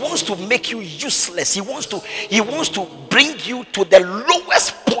 He wants to make you useless. He wants to bring you to the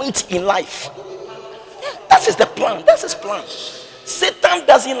lowest point in life. That is the plan. That's his plan. Satan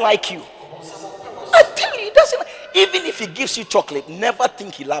doesn't like you. I tell you, he doesn't. Even if he gives you chocolate, never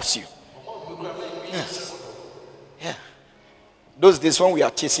think he loves you. Yeah. Yeah. Those days when we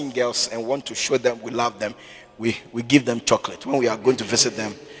are chasing girls and want to show them we love them, we give them chocolate. When we are going to visit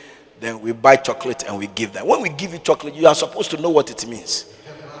them, Then we buy chocolate and we give them. When we give you chocolate, you are supposed to know what it means.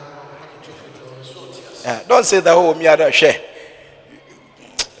 Don't say that, oh, me, I don't share.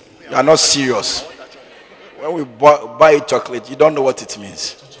 You are not serious. When we buy chocolate, you don't know what it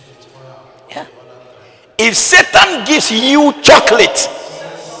means. Yeah. If Satan gives you chocolate,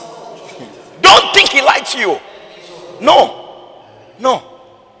 don't think he likes you. No.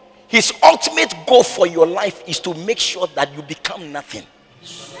 His ultimate goal for your life is to make sure that you become nothing.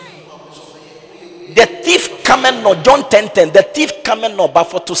 The thief cometh not, John 10:10. The thief cometh not but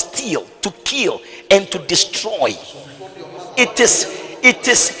for to steal, to kill, and to destroy. It is.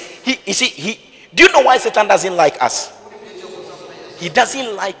 He. Do you know why Satan doesn't like us? He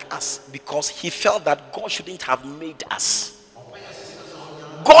doesn't like us because he felt that God shouldn't have made us.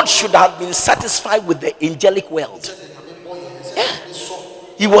 God should have been satisfied with the angelic world. Yeah.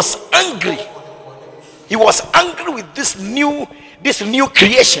 He was angry. He was angry with this new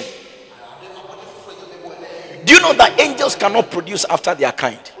creation. Do you know that angels cannot produce after their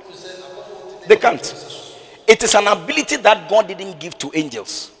kind? They can't. It is an ability that God didn't give to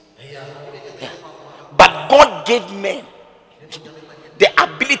angels. Yeah. But God gave men the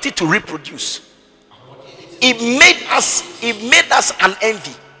ability to reproduce. It made us an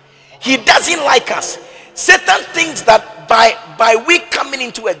envy. He doesn't like us. Satan thinks that by we coming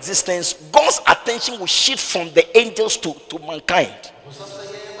into existence, God's attention will shift from the angels to mankind.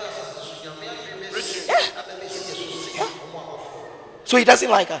 Yeah. Yeah. So he doesn't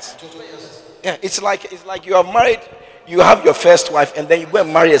like us. Yeah, it's like you are married, you have your first wife, and then you go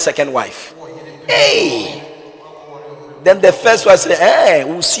and marry a second wife. Hey! Then the first wife says, hey,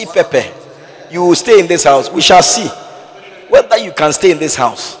 we'll see Pepe. You will stay in this house. We shall see whether you can stay in this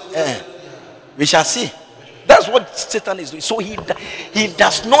house. We shall see. That's what Satan is doing. So he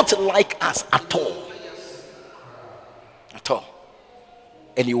does not like us at all. At all.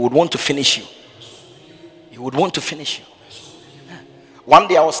 And he would want to finish you. He would want to finish you. One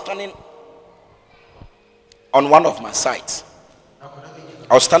day I was standing on one of my sites.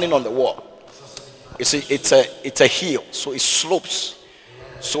 I was standing on the wall. It's a hill, so it slopes.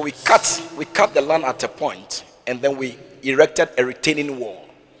 So we cut the land at a point, and then we erected a retaining wall.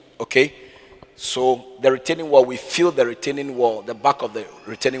 Okay, so the retaining wall, we filled the retaining wall, the back of the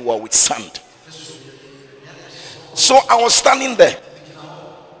retaining wall, with sand. So I was standing there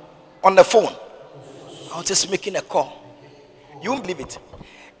on the phone. I was just making a call. You won't believe it.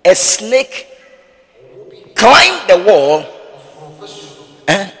 A snake climbed the wall,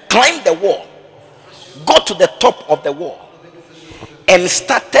 got to the top of the wall, and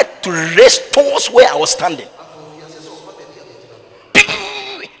started to race towards where I was standing.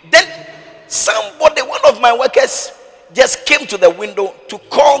 Then somebody, one of my workers, just came to the window to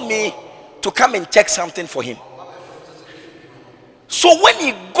call me to come and check something for him. So when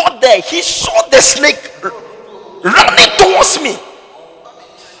he got there, he saw the snake running towards me.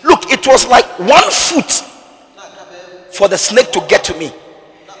 Look, it was like 1 foot for the snake to get to me.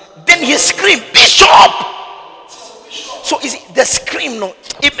 Then he screamed, "Bishop!" So the scream, no,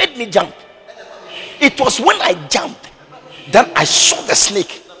 it made me jump. It was when I jumped, then I saw the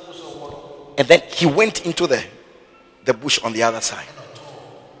snake, and then he went into the bush on the other side.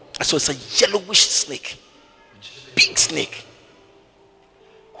 So it's a yellowish snake, big snake.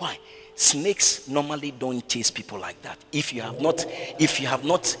 Why? Snakes normally don't chase people like that. If you have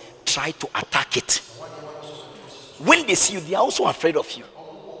not tried to attack it, when they see you, they are also afraid of you.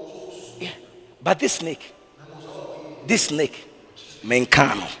 Yeah. But this snake,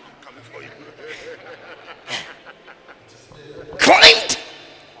 Menkano, climbed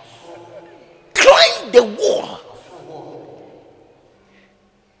the wall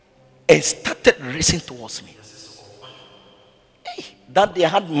and started racing towards me. Hey, that day I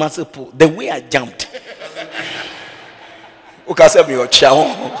had muscle pull. The way I jumped.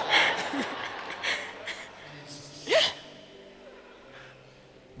 Yeah.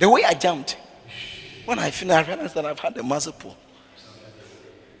 The way I jumped. When I finished, I realized that I've had the muscle pull.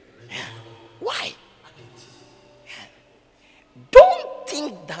 Yeah. Why? Yeah. Don't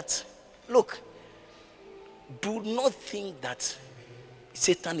think that. Look, do not think that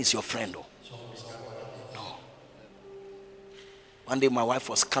Satan is your friend. No. One day my wife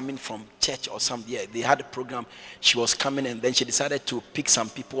was coming from church or something. Yeah, they had a program. She was coming, and then she decided to pick some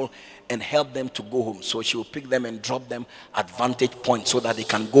people and help them to go home. So she will pick them and drop them at vantage point so that they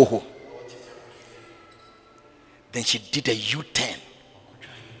can go home. Then she did a U-turn.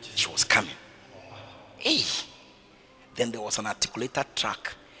 She was coming. Hey. Then there was an articulated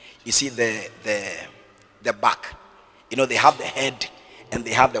track. You see the back. You know, they have the head and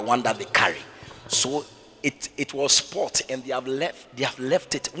they have the one that they carry. So it was spot, and they have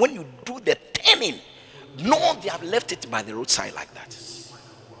left it. When you do the turning, no, they have left it by the roadside like that.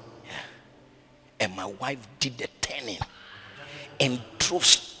 Yeah. And my wife did the turning and drove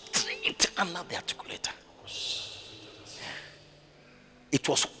straight under the articulator. Yeah. It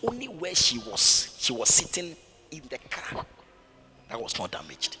was only where she was sitting in the car that was not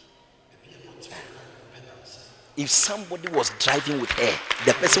damaged. If somebody was driving with her,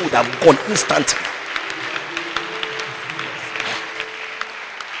 the person would have gone instantly.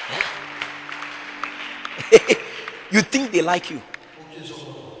 You think they like you?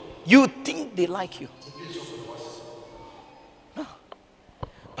 You think they like you? No.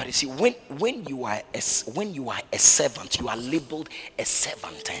 But you see, when you are a servant, you are labeled a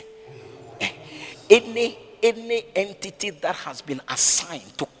servant. Any entity that has been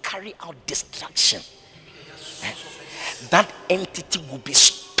assigned to carry out destruction, that entity will be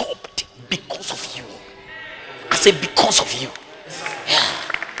stopped because of you. I say because of you. Yeah.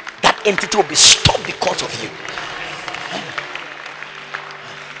 That entity will be stopped because of you.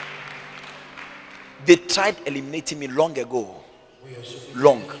 They tried eliminating me long ago.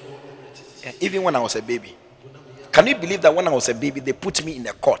 Long. Yeah, even when I was a baby. Can you believe that when I was a baby, they put me in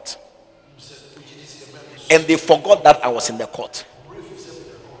a court? And they forgot that I was in the court.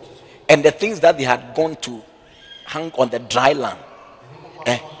 And the things that they had gone to hang on the dry land,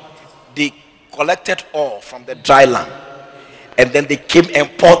 they collected all from the dry land. And then they came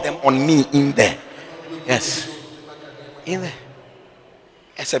and poured them on me in there. Yes. In there.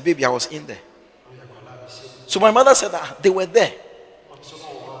 As a baby, I was in there. So my mother said that they were there.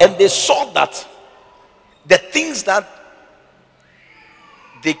 And they saw that the things that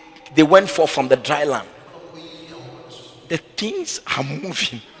they went for from the dry land, the things are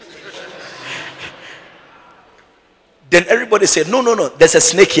moving. Then everybody said, no, there's a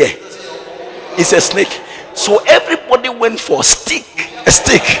snake here. It's a snake. So everybody went for a stick.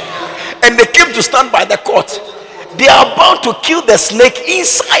 And they came to stand by the court. They are about to kill the snake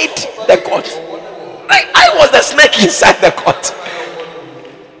inside the court. I was the snake inside the court.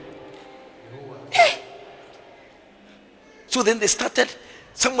 So then they started.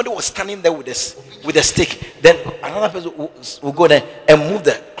 Somebody was standing there with a stick. Then another person will go there and move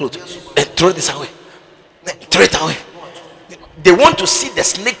the clothes and throw this away. Throw it away. They want to see the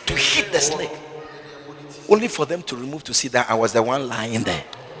snake, to hit the snake. Only for them to remove, to see that I was the one lying there.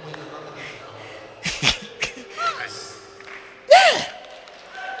 Yeah.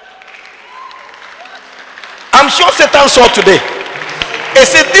 I'm sure Satan saw today. He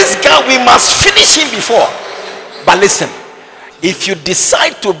said, this guy, we must finish him before. But listen, if you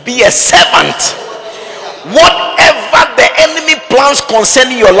decide to be a servant, whatever the enemy plans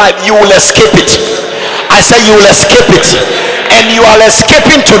concerning your life, you will escape it. I say you will escape it. And you are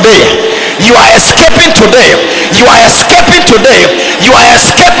escaping today. You are escaping today. You are escaping today. You are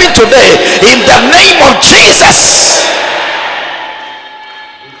escaping today in the name of Jesus.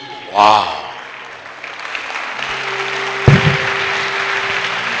 Wow.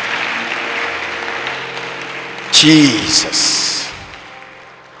 Jesus.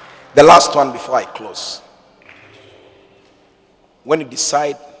 The last one before I close. When you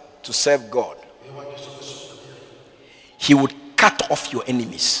decide to serve God, He would cut off your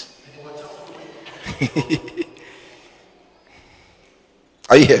enemies.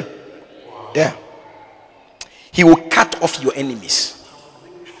 Are you here? Yeah. He will cut off your enemies.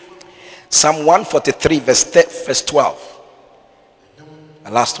 Psalm 143 verse 12.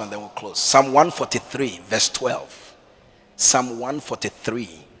 The last one, then we'll close. Psalm 143 verse 12. Psalm 143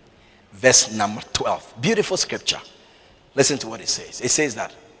 verse number 12. Beautiful scripture. Listen to what it says. It says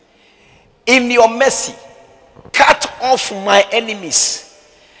that in your mercy, cut off my enemies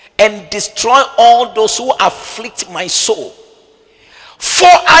and destroy all those who afflict my soul. For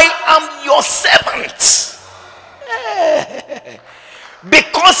I am your servant.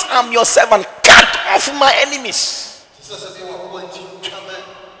 Because I'm your servant, cut off my enemies.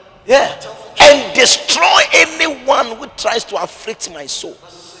 Yeah. And destroy anyone who tries to afflict my soul.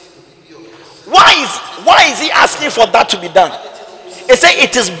 Why is he asking for that to be done? He said,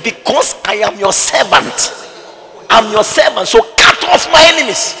 it is because I am your servant. I'm your servant, so cut off my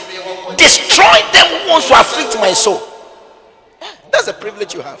enemies. Destroy them who want to afflict my soul. That's a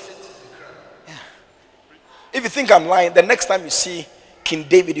privilege you have. Yeah. If you think I'm lying, the next time you see King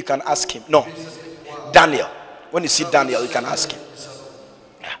David, you can ask him. No, Daniel. When you see Daniel, you can ask him.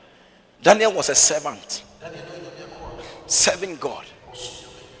 Yeah. Daniel was a servant, serving God.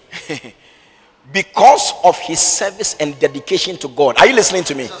 Because of his service and dedication to God. Are you listening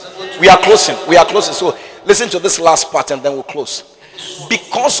to me? We are closing. So listen to this last part and then we'll close.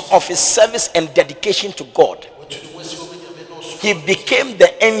 because of his service and dedication to God, he became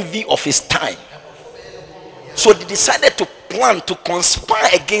the envy of his time. So they decided to plan to conspire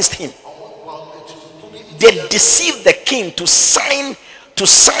against him. They deceived the king to sign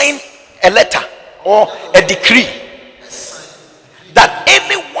a letter or a decree that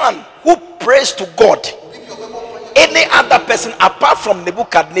anyone who prays to God, any other person apart from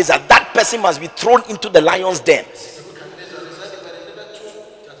Nebuchadnezzar, that person must be thrown into the lion's den.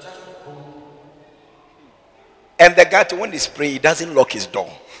 And the guy, when he's praying, he doesn't lock his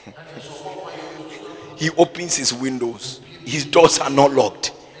door. He opens his windows. His doors are not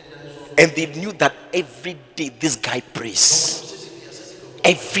locked. And they knew that every day this guy prays.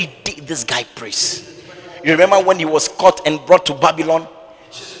 Every day this guy prays. You remember when he was caught and brought to Babylon?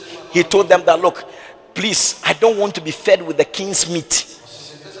 He told them that, look, please, I don't want to be fed with the king's meat.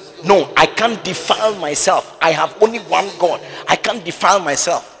 No, I can't defile myself. I have only one God. I can't defile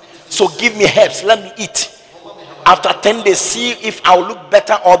myself. So give me herbs. Let me eat. After 10 days, see if I will look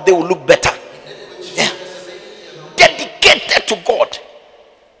better or they will look better. Yeah. Dedicated to God.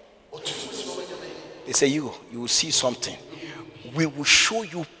 They say, you will see something. We will show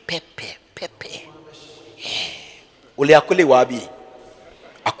you Pepe. Ole akule wabi.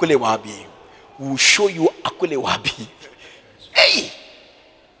 Akule wabi. We will show you akule wabi. Hey.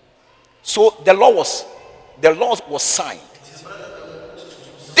 So the law was signed.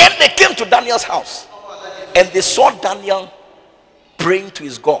 Then they came to Daniel's house. And they saw Daniel praying to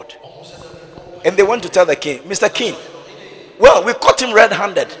his God. And they went to tell the king, Mr. King, well, we caught him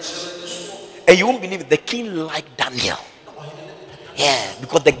red-handed. And you won't believe it, the king liked Daniel. Yeah,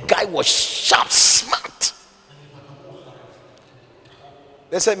 because the guy was sharp, smart.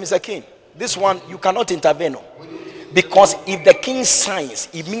 They said, Mr. King, this one you cannot intervene on. Because if the king signs,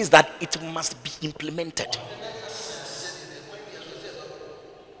 it means that it must be implemented.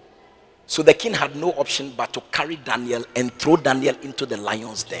 So the king had no option but to carry Daniel and throw Daniel into the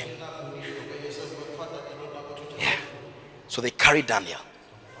lion's den. Yeah. So they carried Daniel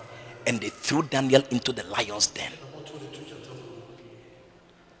and they threw Daniel into the lion's den.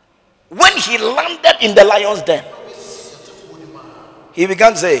 When he landed in the lion's den, he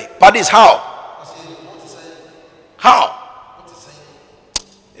began to say, Paddies, how? How?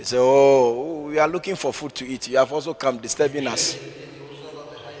 He said, oh, we are looking for food to eat. You have also come disturbing us.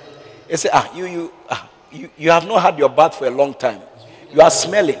 He said, you have not had your bath for a long time. You are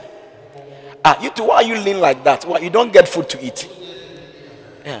smelling. You too, why are you lean like that? Why you don't get food to eat?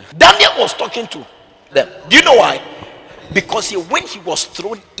 Yeah. Daniel was talking to them. Do you know why? Because when he was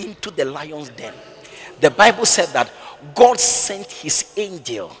thrown into the lion's den, the Bible said that God sent his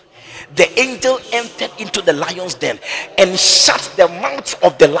angel. The angel entered into the lion's den and shut the mouth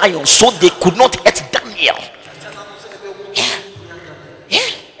of the lions so they could not hurt Daniel. Yeah. Yeah.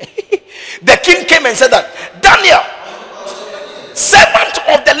 The king came and said that, Daniel, servant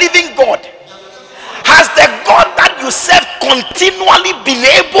of the living God, has the God that you serve continually been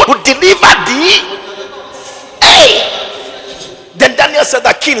able to deliver thee? Hey! Then Daniel said,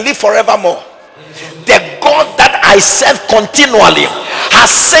 the king, live forevermore. The God that I serve continually has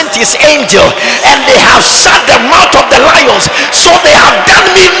sent his angel and they have shut the mouth of the lions, so they have done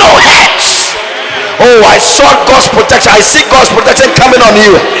me no hurt. Oh, I saw God's protection. I see God's protection coming on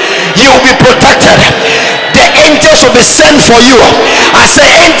you. You will be protected. The angels will be sent for you. I say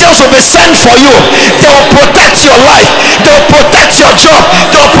angels will be sent for you. They will protect your life. They will protect your job.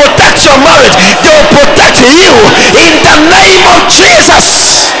 They will protect your marriage. They will protect you in the name of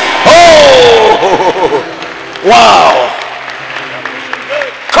Jesus. Oh, wow.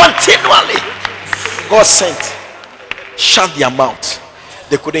 Continually God sent. Shut their mouth.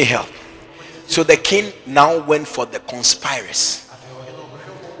 They couldn't help. So the king now went for the conspirators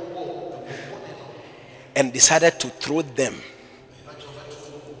and decided to throw them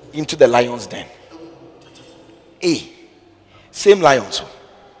into the lion's den. Same lions.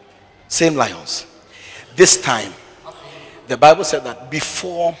 Same lions. This time, the Bible said that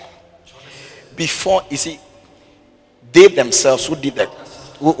before, you see, they themselves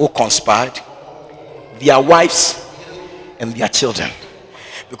who conspired, their wives and their children.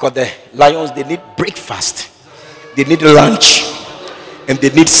 Because the lions, they need breakfast, they need lunch, and they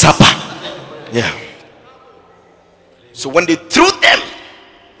need supper. Yeah. So when they threw them,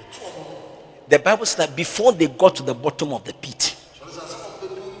 the Bible said that before they got to the bottom of the pit,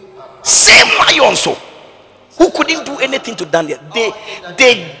 same lions who couldn't do anything to Daniel, they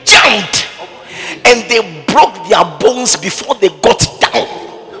jumped and they broke their bones before they got down.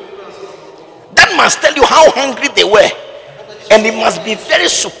 That must tell you how hungry they were. And it must be very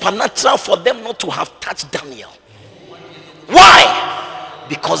supernatural for them not to have touched Daniel. Why?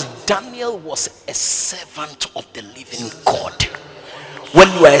 Because Daniel was a servant of the living God. When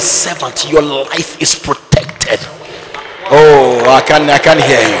you are a servant, your life is protected. Oh, I can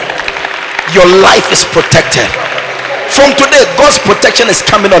hear you. Your life is protected. From today, God's protection is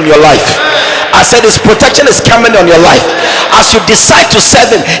coming on your life. I said his protection is coming on your life. As you decide to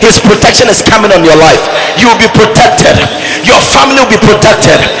serve him, his protection is coming on your life. You will be protected. Your family will be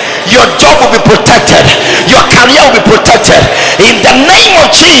protected. Your job will be protected. Your career will be protected. In the name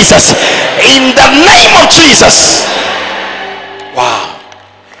of Jesus. In the name of Jesus. Wow.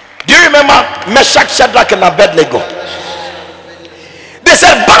 Do you remember Meshach, Shadrach, and Abednego? They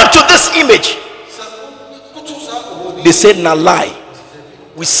said, bow to this image. They said, "Now lie.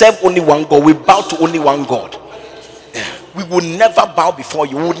 We serve only one God. We bow to only one God. We will never bow before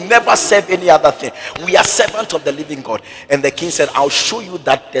you. We will never serve any other thing. We are servants of the living God." And the king said, "I'll show you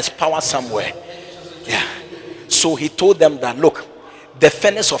that there's power somewhere." Yeah. So he told them that, look, the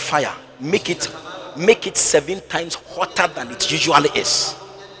furnace of fire, make it 7 times hotter than it usually is.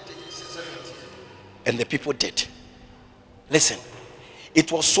 And the people did. Listen,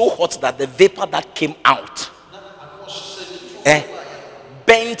 it was so hot that the vapor that came out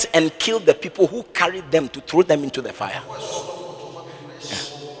bent and killed the people who carried them to throw them into the fire.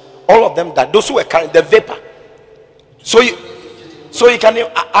 All of them died. Those who were carrying the vapor. So you can.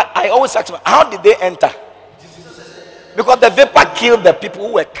 I always ask them, how did they enter? Because the vapor killed the people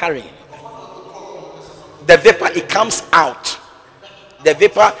who were carrying. The vapor, it comes out. The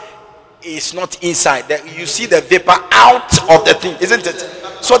vapor is not inside. You see the vapor out of the thing, isn't it?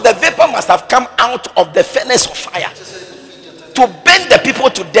 So the vapor must have come out of the furnace of fire to burn the people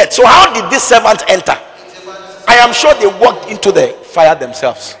to death. So how did these servants enter? I am sure they walked into the fire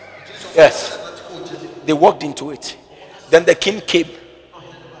themselves. Yes, they walked into it. Then the king came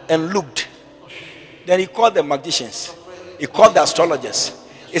and looked. Then he called the magicians. He called the astrologers.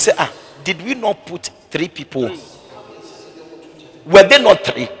 He said, did we not put 3 people? Were they not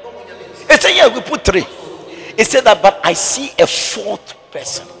 3? He said, yeah, we put 3. He said that, but I see a 4th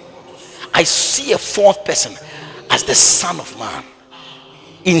person. I see a 4th person as the Son of Man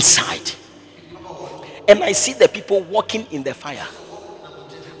inside. And I see the people walking in the fire.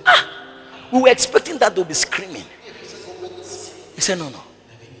 We were expecting that they'll be screaming. He said, no.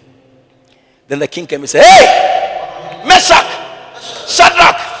 Then the king came and said, hey, Meshach,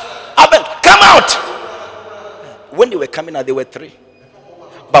 Shadrach, Abednego, come out. When they were coming out, they were 3.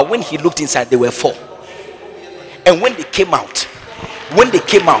 But when he looked inside, they were 4. And when they came out,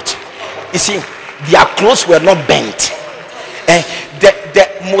 you see, their clothes were not bent. The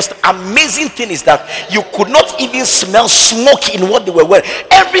most amazing thing is that you could not even smell smoke in what they were wearing.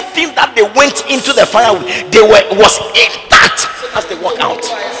 Everything that they went into the fire with, was intact as they walked out.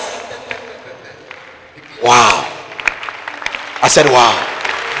 Wow. I said, wow.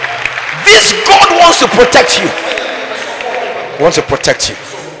 This God wants to protect you. He wants to protect you.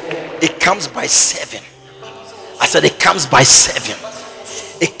 It comes by 7. I said, it comes by 7.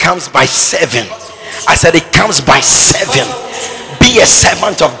 It comes by 7. I said, it comes by 7. Be a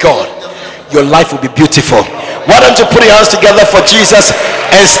servant of God. Your life will be beautiful. Why don't you put your hands together for Jesus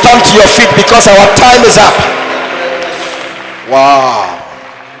and stand to your feet, because our time is up. Wow.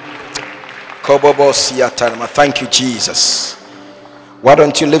 Thank you, Jesus. Why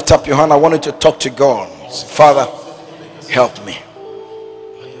don't you lift up your hand? I want you to talk to God. Say, Father, help me.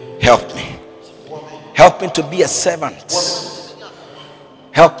 Help me. Help me to be a servant.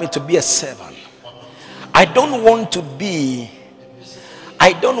 Help me to be a servant. I don't want to be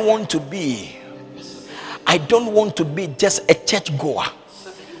just a church goer.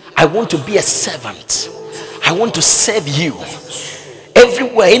 I want to be a servant. I want to serve you.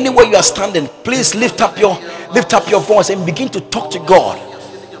 Everywhere, anywhere you are standing, please lift up your voice and begin to talk to God.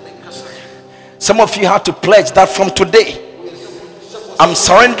 Some of you have to pledge that from today, I'm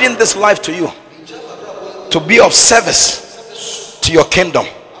surrendering this life to you to be of service to your kingdom.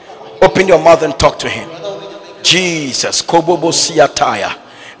 Open your mouth and talk to him. Jesus, kobobo siataya,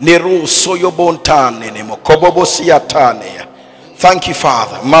 neru soyobontane nemo, kobobo siatane. Thank you,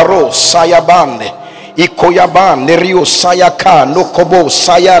 Father. Maro sayabande, ikoyaban nerio sayaka no kobo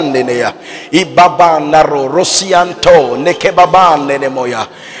sayande neya, ibaba naro rosianto nekebaban nemoya,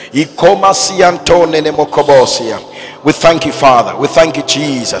 ikoma sianto nemo kobosia. We thank you, Father. We thank you,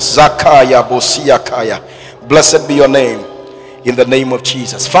 Jesus. Zakaya bosiakaya. Blessed be your name, in the name of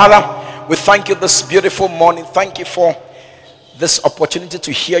Jesus. Father, we thank you this beautiful morning. Thank you for this opportunity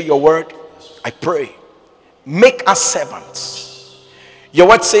to hear your word. I pray, make us servants. Your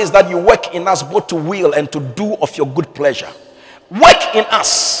word says that you work in us both to will and to do of your good pleasure. Work in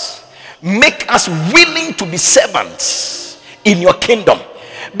us. Make us willing to be servants. in your kingdom,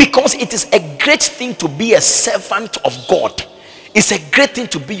 because it is a great thing to be a servant of God. It's a great thing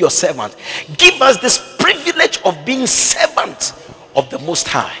to be your servant. Give us this privilege of being servants of the Most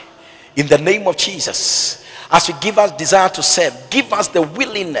High in the name of Jesus. As you give us desire to serve, give us the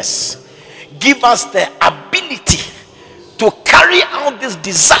willingness, give us the ability to carry out this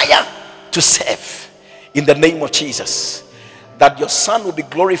desire to serve in the name of Jesus, that your Son will be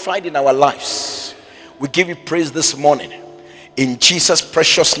glorified in our lives. We give you praise this morning in Jesus'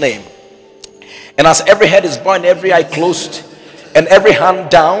 precious name. And as every head is bowed, every eye closed, and every hand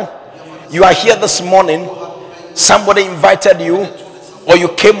down, you are here this morning. Somebody invited you, or you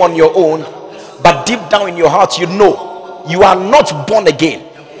came on your own, but deep down in your heart you know you are not born again.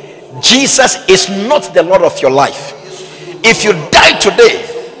 Jesus is not the Lord of your life. If you die today,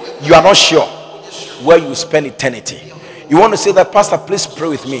 you are not sure where you will spend eternity. You want to say that, Pastor, please pray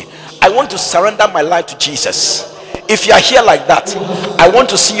with me. I want to surrender my life to Jesus. If you are here like that, I want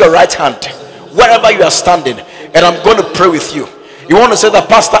to see your right hand wherever you are standing, and I'm going to pray with you. You want to say that,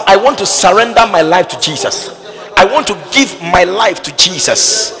 Pastor, I want to surrender my life to Jesus. I want to give my life to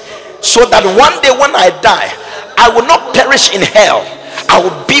Jesus, so that one day when I die, I will not perish in hell. I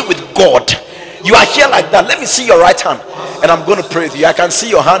will be with God. You are here like that. Let me see your right hand, and I'm going to pray with you. I can see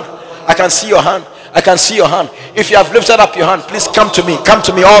your hand. I can see your hand. I can see your hand. If you have lifted up your hand, please come to me. Come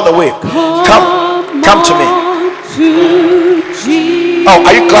to me all the way. Come to me. Oh,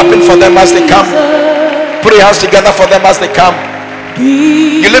 are you clapping for them as they come? Put your hands together for them as they come.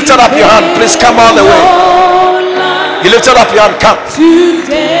 You lifted up your hand. Please come all the way. You lifted up your hand. Come.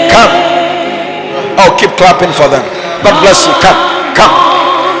 Come. Oh, keep clapping for them. God bless you. Come. Come.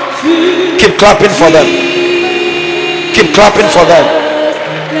 Keep clapping for them. Keep clapping for them.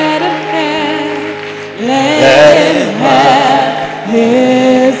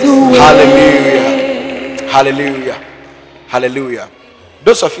 Hallelujah. Hallelujah. Hallelujah.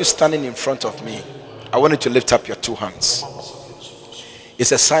 Those of you standing in front of me, I want you to lift up your two hands.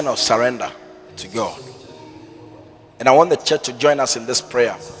 It's a sign of surrender to God. And I want the church to join us in this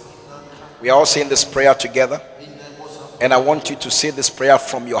prayer. We are all saying this prayer together. And I want you to say this prayer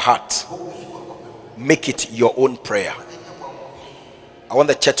from your heart. Make it your own prayer. I want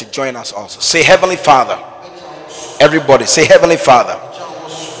the church to join us also. Say, Heavenly Father. Everybody say, Heavenly Father.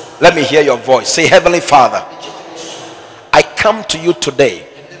 Let me hear your voice. Say, Heavenly Father, I come to you today.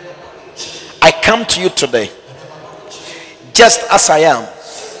 I come to you today just as I am.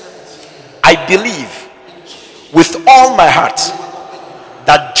 I believe with all my heart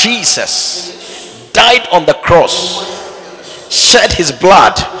that Jesus died on the cross, shed his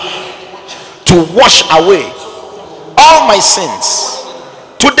blood to wash away all my sins.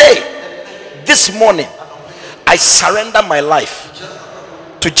 Today, this morning, I surrender my life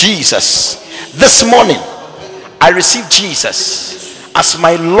to Jesus. This morning, I receive Jesus as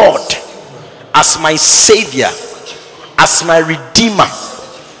my Lord, as my Savior, as my Redeemer.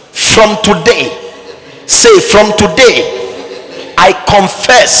 From today, say, from today, I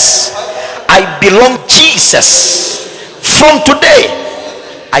confess I belong to Jesus. From today,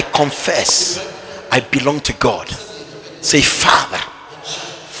 I confess I belong to God. Say, Father,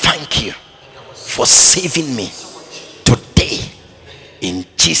 thank you for saving me today. In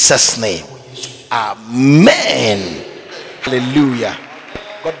Jesus' name. Amen. Hallelujah.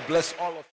 God bless all of you.